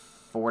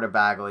 34 to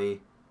Bagley,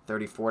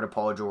 34 to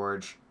Paul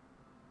George,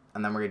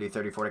 and then we're going to do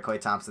 34 to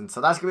Klay Thompson. So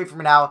that's going to be it for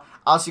me now.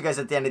 I'll see you guys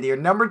at the end of the year.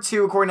 Number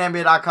 2, according to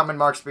NBA.com, and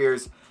Mark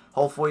Spears.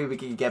 Hopefully, we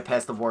can get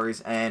past the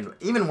Warriors and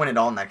even win it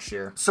all next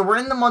year. So, we're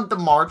in the month of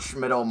March,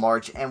 middle of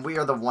March, and we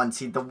are the 1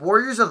 seed. The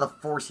Warriors are the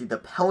 4 seed. The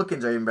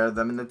Pelicans are even better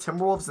than them, and the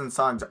Timberwolves and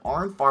Suns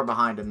aren't far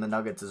behind, and the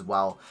Nuggets as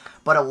well.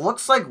 But it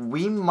looks like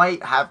we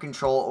might have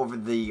control over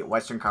the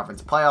Western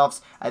Conference playoffs.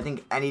 I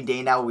think any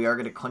day now, we are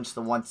going to clinch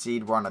the 1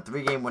 seed. We're on a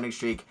 3-game winning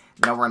streak.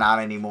 No, we're not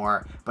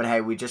anymore. But,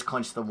 hey, we just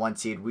clinched the 1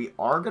 seed. We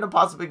are going to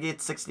possibly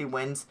get 60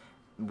 wins.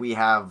 We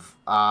have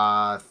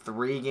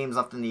 3 games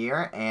left in the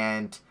year,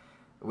 and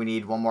we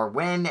need 1 more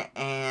win,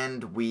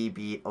 and we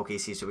beat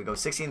OKC. So we go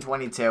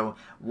 16-22,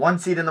 1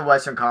 seed in the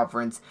Western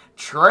Conference.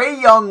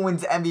 Trae Young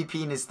wins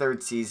MVP in his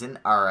 3rd season.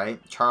 All right.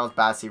 Charles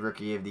Bassey,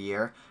 Rookie of the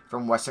Year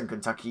from Western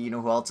Kentucky. You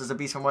know who else is a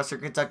beast from Western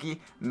Kentucky?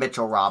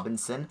 Mitchell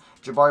Robinson.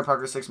 Jabari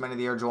Parker, 6th Man of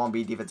the Year. Joel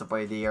Embiid, Defensive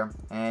Player of the Year.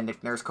 And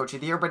Nick Nurse, Coach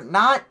of the Year. But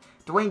not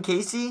Dwayne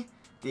Casey,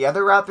 the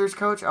other Raptors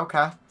coach.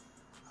 Okay.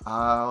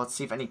 Let's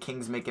see if any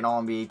Kings make an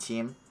All-NBA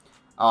team.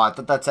 Oh, I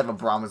thought that said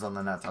LeBron was on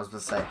the Nets. I was going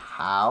to say,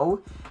 how?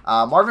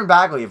 Marvin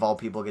Bagley, of all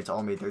people, gets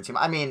All-NBA third team.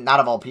 I mean, not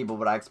of all people,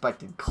 but I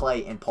expected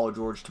Clay and Paul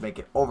George to make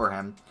it over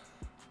him.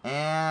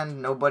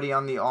 And nobody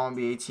on the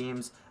All-NBA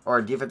teams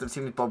or defensive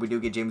teams, but we do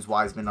get James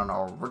Wiseman on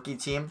our rookie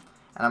team.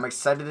 And I'm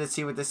excited to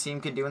see what this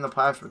team can do in the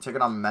playoffs. We're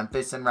taking on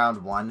Memphis in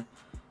round 1,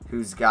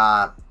 who's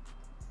got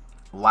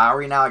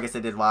Lowry now. I guess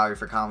they did Lowry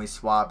for Conley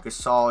swap.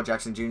 Gasol,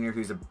 Jackson Jr.,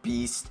 who's a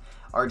beast.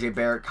 RJ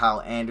Barrett,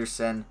 Kyle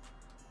Anderson.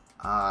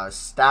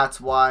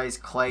 Stats-wise,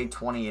 Clay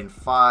 20 and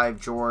 5.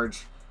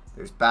 George,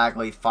 there's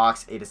Bagley,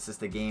 Fox 8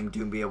 assists a game.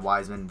 Doumbia,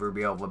 Wiseman,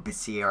 Rubio,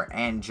 Labissiere,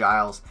 and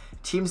Giles.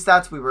 Team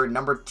stats, we were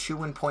number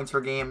 2 in points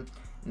per game,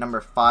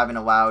 number 5 in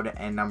allowed,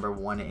 and number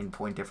 1 in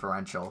point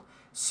differential.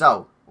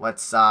 So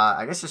let's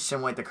I guess just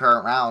simulate the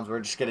current rounds. We're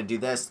just gonna do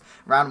this.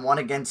 Round 1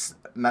 against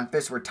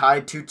Memphis, we're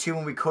tied 2-2,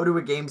 and we go to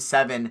a game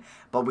 7,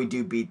 but we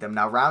do beat them.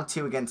 Now round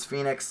 2 against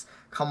Phoenix.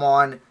 Come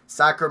on,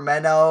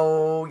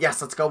 Sacramento.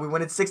 Yes, let's go. We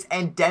win at 6,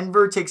 and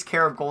Denver takes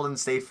care of Golden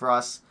State for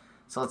us.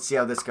 So let's see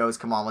how this goes.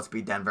 Come on, let's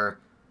beat Denver.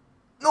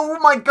 Oh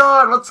my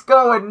God, let's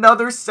go.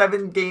 Another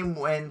 7-game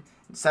win,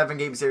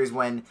 7-game series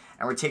win,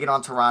 and we're taking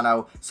on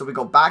Toronto. So we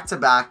go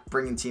back-to-back,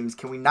 bringing teams.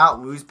 Can we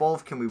not lose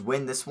both? Can we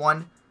win this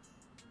one?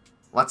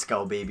 Let's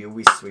go, baby.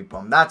 We sweep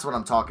them. That's what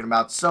I'm talking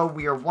about. So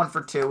we are 1 for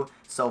 2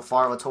 so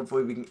far. Let's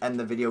hopefully we can end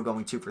the video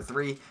going 2 for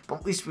 3. But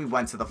at least we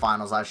went to the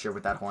finals last year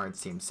with that Hornets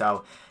team.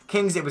 So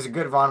Kings, it was a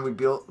good run. We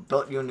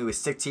built you into a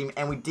sick team.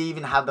 And we did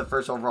even have the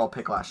first overall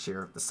pick last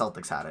year. The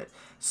Celtics had it.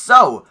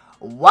 So,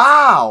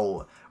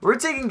 wow. We're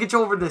taking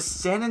control over the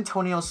San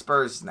Antonio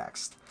Spurs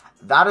next.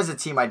 That is a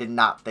team I did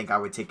not think I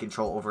would take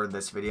control over in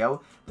this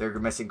video. They're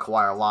missing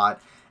Kawhi a lot.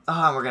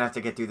 We're going to have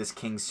to get through this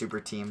Kings super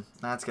team.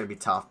 That's going to be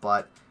tough,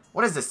 but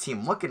what is this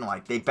team looking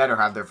like? They better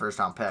have their first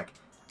round pick.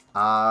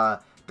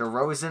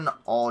 DeRozan,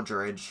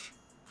 Aldridge,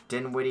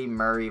 Dinwiddie,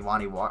 Murray,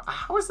 Lonnie Walker.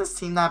 How is this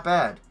team that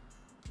bad?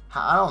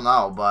 I don't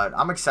know, but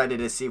I'm excited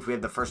to see if we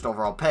have the first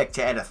overall pick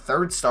to add a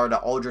 3rd star to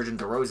Aldridge and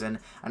DeRozan.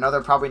 I know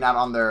they're probably not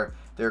on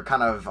they're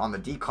kind of on the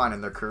decline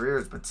in their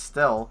careers, but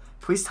still,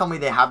 please tell me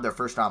they have their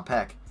first round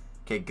pick.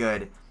 Okay,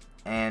 good.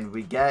 And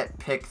we get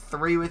pick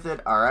 3 with it.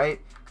 All right.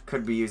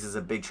 Could be used as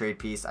a big trade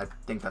piece. I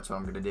think that's what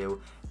I'm going to do.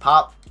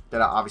 Pop,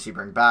 that I'll obviously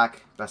bring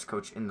back. Best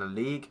coach in the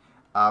league.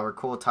 We're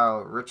cool with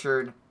Tyler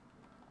Richard.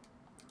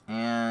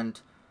 And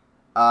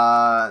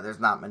there's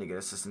not many good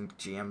assistant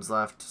GMs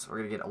left. So we're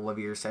going to get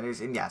Olivier Sanders.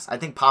 And yes, I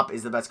think Pop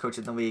is the best coach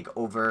in the league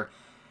over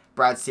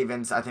Brad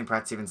Stevens. I think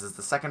Brad Stevens is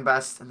the 2nd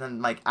best. And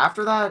then, like,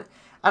 after that,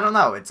 I don't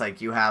know. It's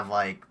like you have,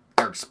 like,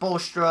 Eric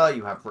Spoelstra.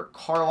 You have Rick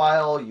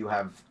Carlisle. You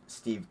have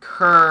Steve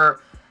Kerr.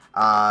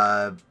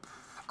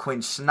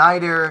 Quinn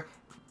Snyder.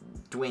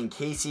 Dwayne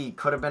Casey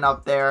could have been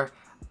up there.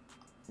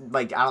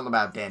 Like, I don't know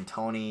about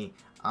D'Antoni.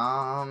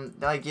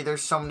 Like,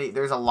 there's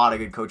a lot of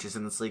good coaches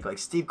in this league. Like,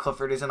 Steve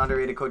Clifford is an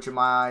underrated coach in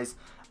my eyes.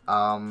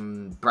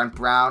 Brent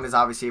Brown is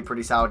obviously a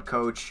pretty solid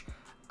coach.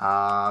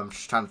 I'm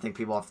just trying to think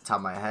people off the top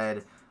of my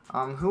head.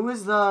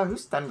 Who's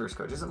Denver's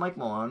coach? Is it Mike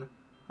Malone?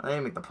 They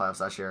didn't make the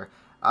playoffs last year.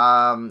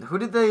 Who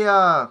did they,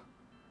 yeah,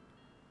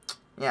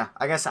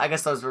 I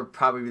guess those were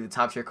probably the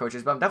top tier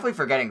coaches, but I'm definitely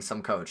forgetting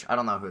some coach. I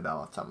don't know who though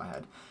off the top of my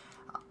head.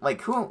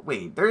 Like,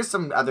 wait, there's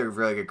some other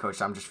really good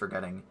coach I'm just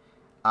forgetting.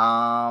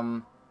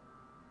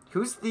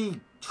 Who's the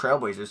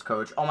Trailblazers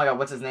coach? Oh my God,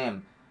 what's his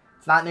name?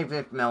 It's not Nick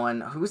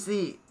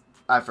McMillan.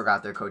 I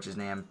forgot their coach's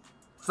name.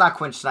 It's not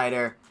Quinn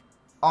Snyder.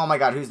 Oh my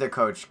God, who's their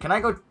coach? Can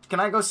I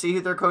go see who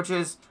their coach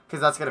is?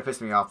 Because that's going to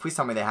piss me off. Please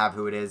tell me they have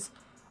who it is.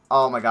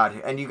 Oh my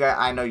God. And you guys,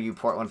 I know you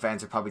Portland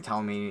fans are probably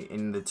telling me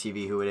in the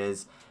TV who it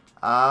is.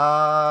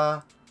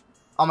 Oh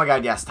my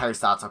God, yes, Terry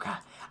Stotts. Okay.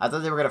 I thought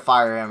they were going to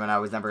fire him and I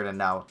was never going to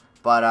know.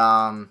 But,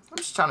 I'm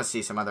just trying to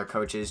see some other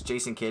coaches.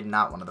 Jason Kidd,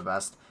 not one of the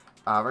best.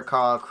 Rick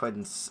Carl,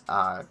 Quinn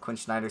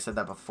Snyder said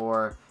that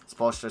before.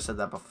 Spoelstra said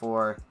that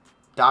before.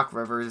 Doc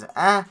Rivers,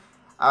 I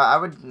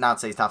would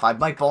not say he's top 5.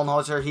 Mike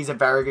Budenholzer, he's a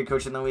very good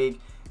coach in the league.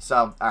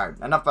 So, alright,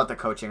 enough about the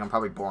coaching. I'm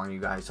probably boring you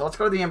guys. So, let's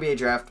go to the NBA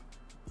draft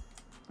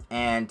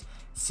and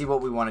see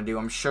what we want to do.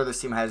 I'm sure this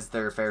team has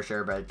their fair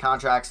share of bad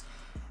contracts.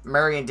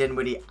 Murray and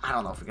Dinwiddie, I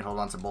don't know if we can hold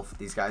on to both of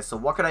these guys. So,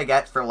 what could I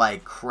get for,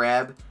 like,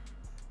 Crabbe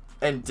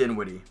and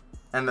Dinwiddie?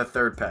 And the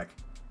 3rd pick.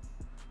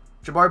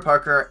 Jabari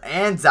Parker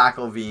and Zach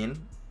LaVine.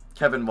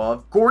 Kevin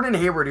Love. Gordon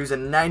Hayward, who's a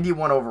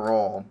 91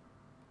 overall.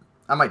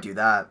 I might do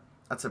that.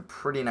 That's a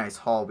pretty nice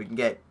haul. We can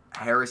get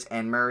Harris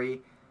and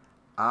Murray.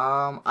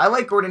 I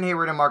like Gordon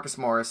Hayward and Marcus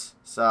Morris.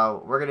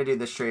 So, we're going to do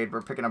this trade.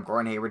 We're picking up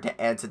Gordon Hayward to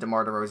add to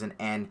DeMar DeRozan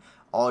and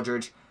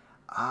Aldridge.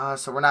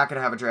 So, we're not going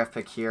to have a draft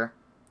pick here.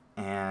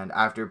 And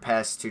after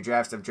past 2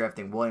 drafts of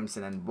drafting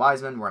Williamson and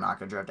Wiseman, we're not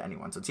going to draft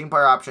anyone. So, team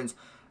player options.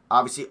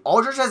 Obviously,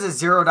 Aldridge has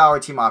a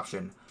 $0 team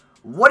option.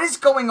 What is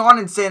going on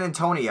in San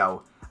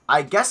Antonio?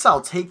 I guess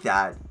I'll take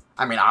that.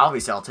 I mean,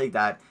 obviously, I'll take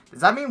that. Does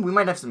that mean we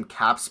might have some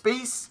cap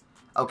space?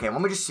 Okay, let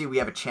me just see if we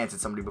have a chance at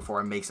somebody before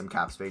I make some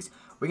cap space.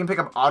 We can pick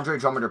up Andre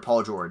Drummond or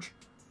Paul George.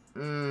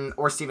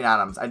 Or Steven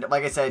Adams.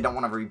 Like I said, I don't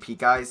want to repeat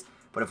guys.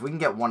 But if we can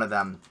get one of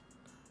them,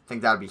 I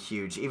think that would be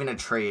huge. Even a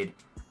trade.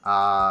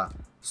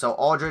 So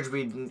Aldridge,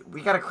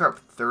 we gotta clear up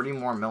 30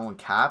 more mil in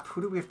cap.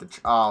 Who do we have to?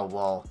 Oh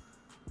well.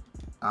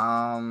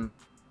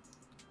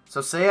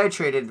 So say I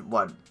traded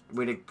what?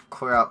 We to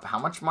clear up how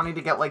much money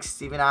to get like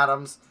Steven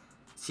Adams?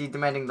 Is he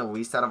demanding the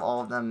least out of all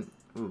of them?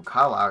 Ooh,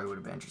 Kyle Lowry would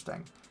have been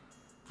interesting.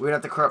 We would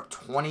have to clear up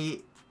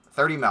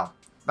 30 mil.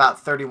 About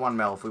 31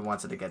 mil if we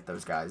wanted to get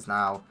those guys.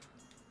 Now,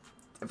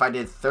 if I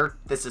did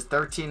this is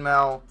 13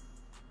 mil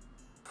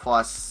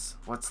plus,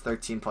 what's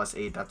 13 plus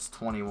 8? That's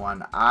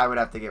 21. I would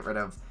have to get rid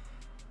of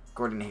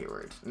Gordon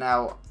Hayward.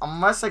 Now,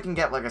 unless I can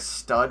get like a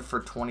stud for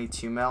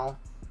 22 mil.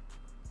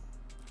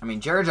 I mean,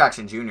 Jared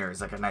Jackson Jr.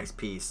 is like a nice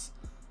piece.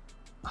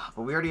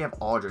 But we already have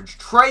Aldridge.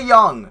 Trae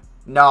Young!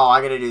 No,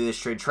 I gotta do this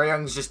trade. Trae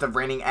Young's just the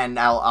reigning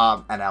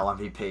NL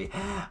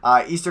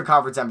MVP. Eastern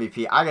Conference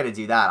MVP. I gotta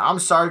do that. I'm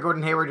sorry,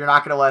 Gordon Hayward, you're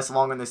not gonna last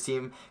long on this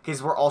team.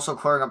 Because we're also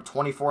clearing up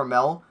 24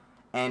 mil.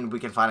 And we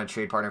can find a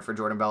trade partner for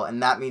Jordan Bell.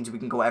 And that means we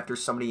can go after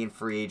somebody in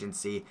free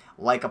agency.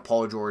 Like a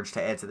Paul George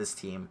to add to this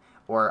team.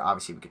 Or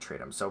obviously we could trade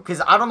him. So,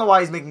 because I don't know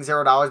why he's making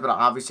 $0. But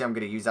obviously I'm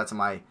gonna use that to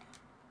my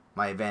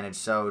advantage.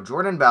 So,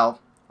 Jordan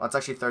Bell. Let's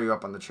actually throw you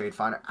up on the trade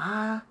finder.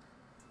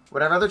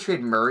 Would I rather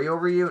trade Murray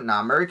over you?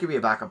 Nah, Murray could be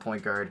a backup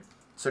point guard.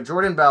 So,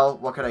 Jordan Bell,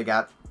 what could I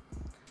get?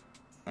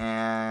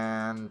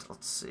 And,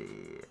 let's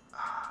see.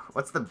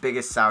 What's the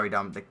biggest salary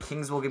dump? The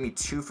Kings will give me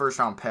 2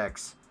 first-round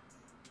picks.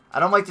 I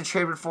don't like to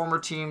trade with former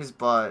teams,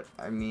 but,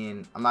 I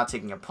mean, I'm not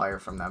taking a player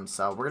from them.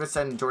 So, we're going to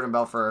send Jordan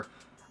Bell for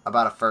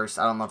about a first.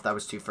 I don't know if that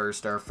was 2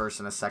 firsts or a first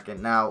and a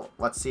second. Now,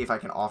 let's see if I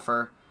can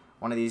offer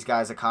one of these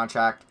guys a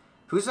contract.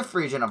 Who's a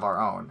free agent of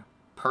our own?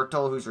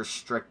 Pirtle, who's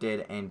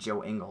restricted, and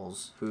Joe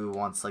Ingles, who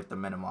wants, like, the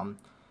minimum.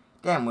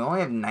 Damn, we only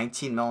have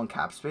 19 mil in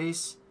cap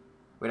space?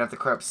 We'd have to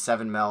clear up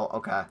 7 mil.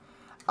 Okay.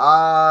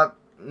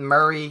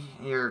 Murray,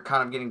 you're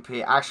kind of getting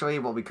paid. Actually,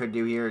 what we could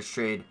do here is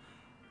trade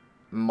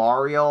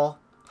Mario,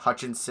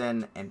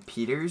 Hutchinson, and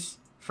Peters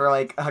for,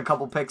 like, a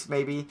couple picks,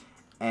 maybe.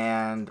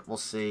 And we'll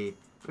see.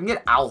 We can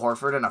get Al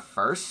Horford in a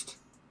first.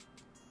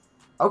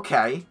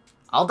 Okay.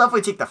 I'll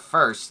definitely take the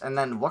first. And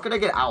then what could I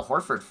get Al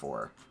Horford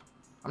for?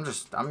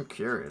 I'm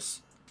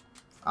curious.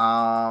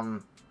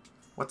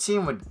 What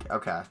team would...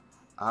 Okay.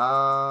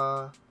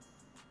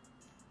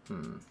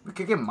 We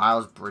could get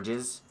Miles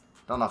Bridges.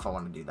 Don't know if I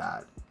want to do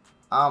that.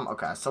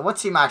 Okay. So what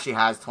team actually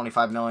has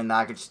 25 million that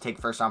I could just take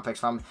first round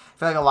picks from? I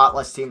feel like a lot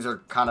less teams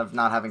are kind of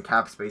not having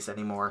cap space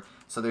anymore.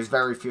 So there's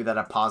very few that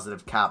have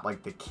positive cap.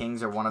 Like the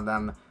Kings are one of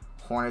them.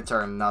 Hornets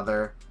are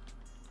another.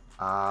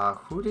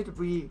 Who did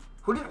we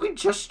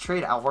just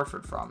trade Al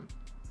Horford from?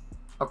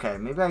 Okay,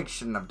 maybe I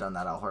shouldn't have done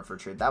that Al Horford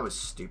trade. That was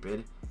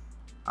stupid.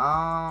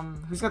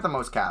 Who's got the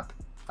most cap?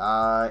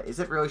 Is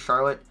it really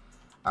Charlotte?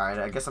 Alright,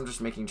 I guess I'm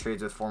just making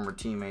trades with former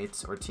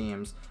teammates or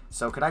teams.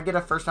 So, could I get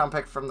a first-round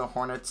pick from the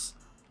Hornets?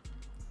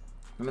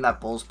 Give me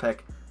that Bulls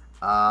pick.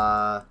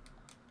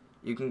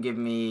 You can give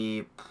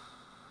me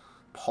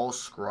Paul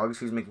Scruggs,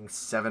 who's making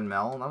 7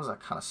 mil. That was a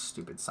kind of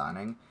stupid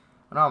signing.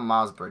 I don't know,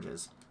 Miles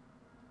Bridges.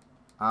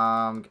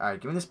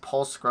 Alright, give me this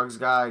Paul Scruggs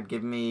guy.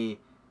 Give me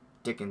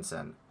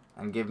Dickinson.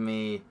 And give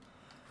me...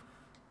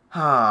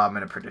 I'm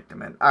going to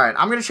predicament. Alright,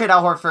 I'm going to trade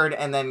Al Horford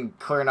and then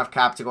clear enough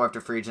cap to go after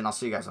free agent. I'll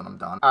see you guys when I'm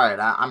done. Alright,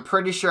 I'm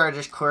pretty sure I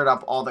just cleared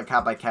up all the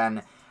cap I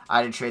can.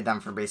 I did trade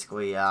them for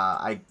basically...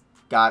 I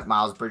got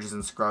Miles Bridges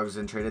and Scruggs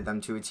and traded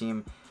them to a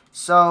team.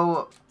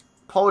 So,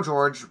 Paul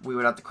George, we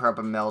would have to clear up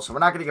a mil. So, we're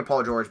not going to get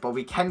Paul George, but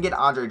we can get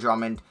Andre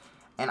Drummond.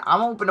 And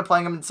I'm open to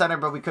playing him in center,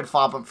 but we could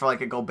flop him for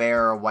like a Gobert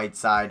or a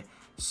Whiteside.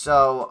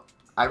 So,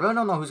 I really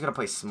don't know who's going to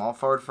play small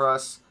forward for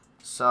us.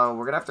 So,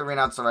 we're going to have to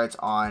renounce the rights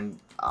on...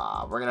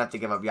 we're going to have to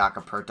give up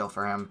Jakob Poeltl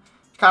for him.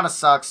 Kind of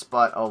sucks,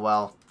 but oh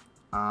well.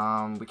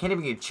 We can't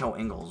even get Joe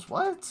Ingles.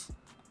 What?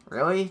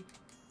 Really?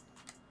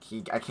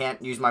 I can't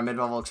use my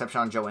mid-level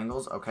exception on Joe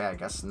Ingles? Okay, I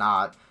guess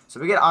not. So,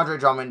 we get Andre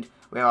Drummond.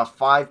 We have a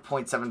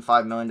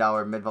 $5.75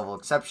 million mid-level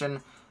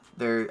exception.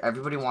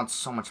 Everybody wants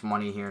so much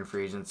money here in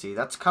free agency.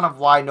 That's kind of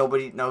why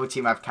no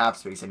team have cap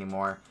space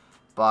anymore.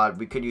 But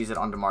we could use it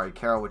on DeMarre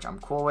Carroll, which I'm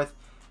cool with.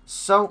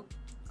 So...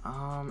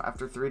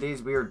 after 3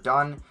 days, we are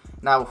done.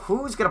 Now,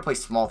 who's going to play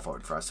small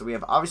forward for us? So, we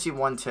have obviously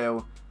 1,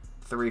 2,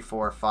 3,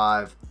 4,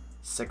 5,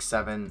 6,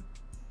 7,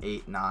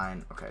 8,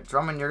 9. Okay,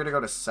 Drummond, you're going to go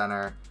to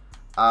center.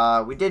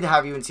 We did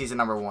have you in season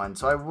number 1,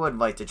 so I would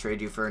like to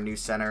trade you for a new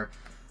center.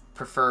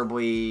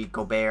 Preferably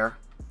Gobert.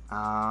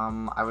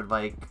 I would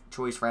like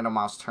Julius Randle,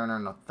 Miles Turner,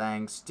 no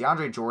thanks.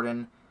 DeAndre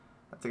Jordan.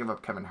 I have to give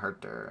up Kevin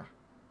Huerter.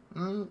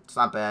 It's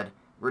not bad.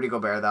 Rudy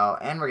Gobert, though.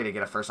 And we're going to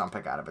get a first-round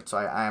pick out of it, so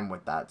I am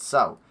with that.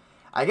 So...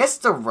 I guess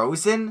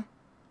DeRozan,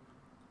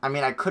 I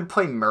mean, I could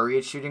play Murray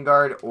at shooting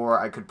guard, or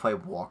I could play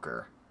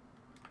Walker.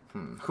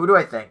 Who do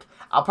I think?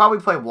 I'll probably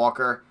play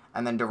Walker,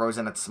 and then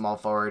DeRozan at small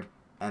forward,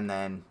 and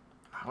then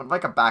I would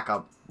like a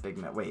backup big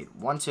man. Wait,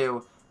 1,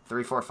 2,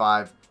 3, 4,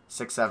 5,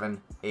 6,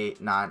 7,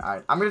 8, 9. All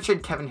right, I'm going to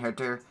trade Kevin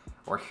Huerter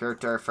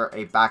for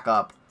a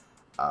backup.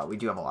 We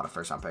do have a lot of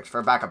first-round picks.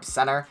 For a backup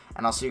center,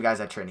 and I'll see you guys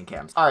at training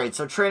camps. All right,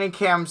 so training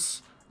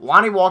camps,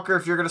 Lonnie Walker,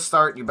 if you're going to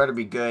start, you better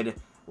be good.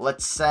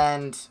 Let's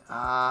send,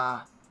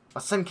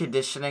 Let's send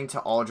conditioning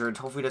to Aldridge.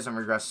 Hopefully he doesn't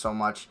regress so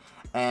much.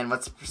 And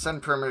let's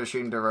send perimeter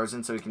shooting to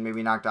DeRozan so we can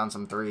maybe knock down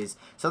some threes.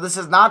 So this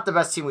is not the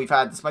best team we've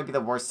had. This might be the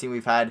worst team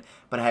we've had.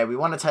 But hey, we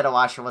won a title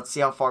last year. Let's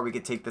see how far we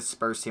could take this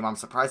Spurs team. I'm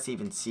surprised to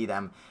even see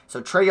them.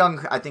 So Trae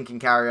Young, I think, can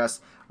carry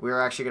us. We're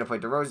actually going to play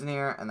DeRozan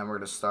here. And then we're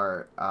going to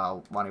start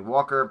Lonnie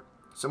Walker.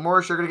 So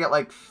Morris, you're going to get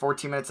like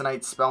 14 minutes a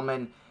night.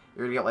 Spellman,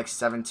 you're going to get like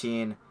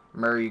 17.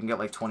 Murray, you can get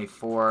like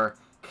 24.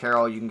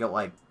 Carroll, you can get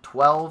like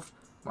 12.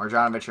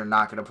 Marjanovic, you're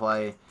not going to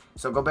play.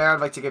 So Gobert,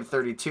 I'd like to give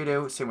 32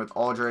 to. Same with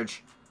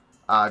Aldridge.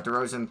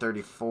 DeRozan,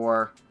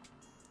 34.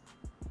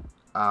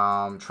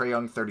 Trae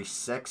Young,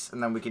 36.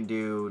 And then we can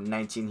do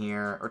 19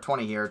 here, or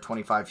 20 here,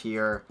 25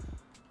 here,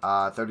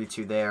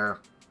 32 there,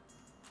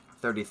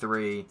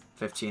 33,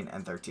 15,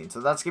 and 13. So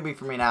that's going to be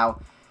for me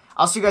now.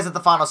 I'll see you guys at the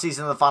final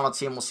season of the final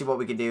team. We'll see what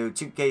we can do.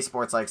 2K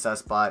Sports likes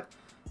us, but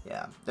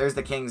yeah. There's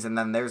the Kings, and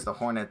then there's the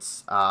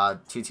Hornets.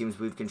 2 teams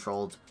we've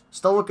controlled.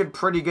 Still looking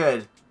pretty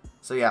good.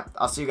 So yeah,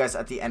 I'll see you guys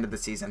at the end of the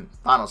season.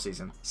 Final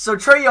season. So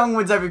Trae Young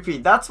wins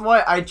MVP. That's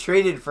why I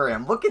traded for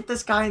him. Look at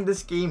this guy in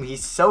this game.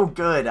 He's so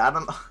good.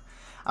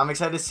 I'm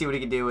excited to see what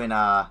he can do in,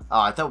 oh,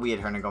 I thought we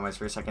had Hernangomez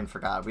for a second.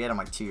 Forgot. We had him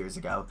like 2 years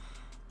ago.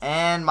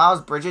 And Miles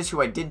Bridges,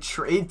 who I did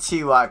trade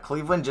to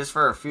Cleveland just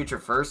for a future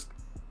first,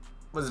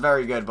 was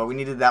very good. But we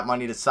needed that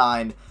money to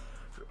sign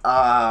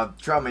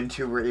Drummond,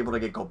 who were able to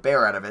get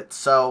Gobert out of it.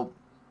 So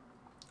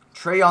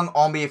Trae Young,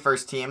 All-NBA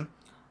first team.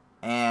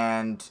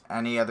 And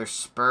any other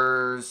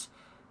Spurs?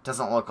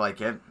 Doesn't look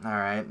like it.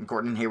 Alright.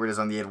 Gordon Hayward is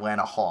on the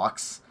Atlanta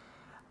Hawks.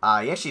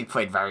 He actually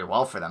played very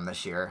well for them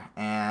this year.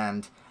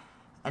 And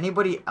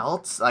anybody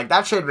else? Like,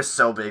 that trade was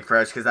so big for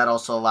us because that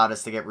also allowed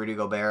us to get Rudy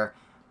Gobert.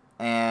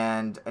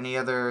 And any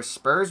other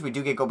Spurs? We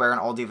do get Gobert on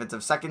all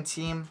defensive second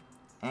team.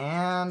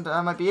 And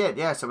that might be it.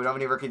 Yeah, so we don't have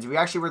any rookies. We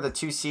actually were the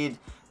 2 seed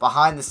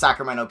behind the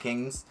Sacramento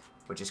Kings,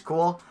 which is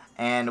cool.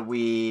 And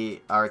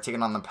we are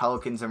taking on the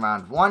Pelicans in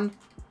round 1.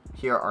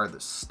 Here are the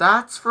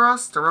stats for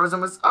us. DeRozan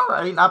was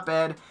alright, not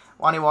bad.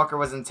 Lonnie Walker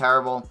wasn't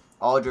terrible.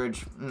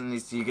 Aldridge,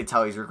 you could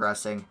tell he's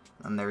regressing.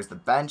 And there's the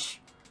bench.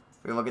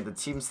 We look at the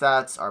team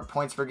stats. Our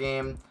points per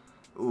game.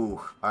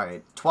 Ooh,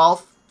 alright.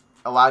 12th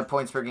allowed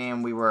points per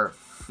game. We were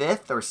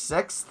 5th or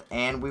 6th.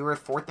 And we were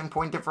 4th in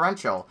point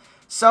differential.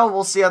 So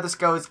we'll see how this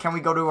goes. Can we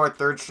go to our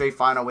 3rd straight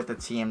final with the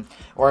team?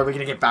 Or are we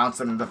going to get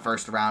bounced in the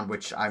first round,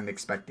 which I'm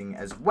expecting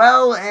as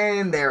well.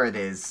 And there it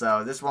is.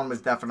 So this one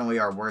was definitely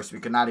our worst.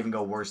 We could not even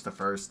go worst to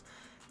first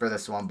for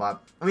this one.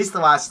 But at least the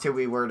last 2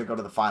 we were to go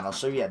to the final.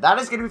 So yeah, that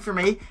is going to be for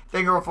me.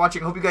 Thank you for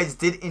watching. Hope you guys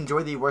did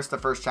enjoy the worst to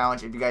first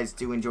challenge. If you guys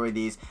do enjoy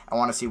these, I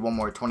want to see one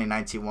more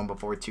 2019 one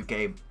before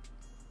 2K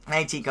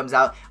 19 comes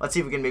out. Let's see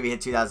if we can maybe hit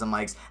 2,000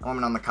 likes. And let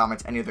me know in the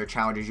comments any other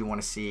challenges you want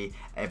to see.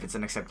 If it's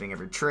an accepting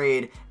every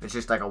trade, if it's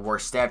just like a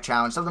worst staff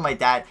challenge, something like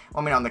that.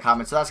 Let me know in the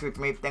comments. So that's going to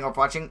be for me. Thank you for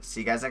watching.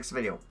 See you guys next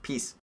video.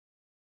 Peace.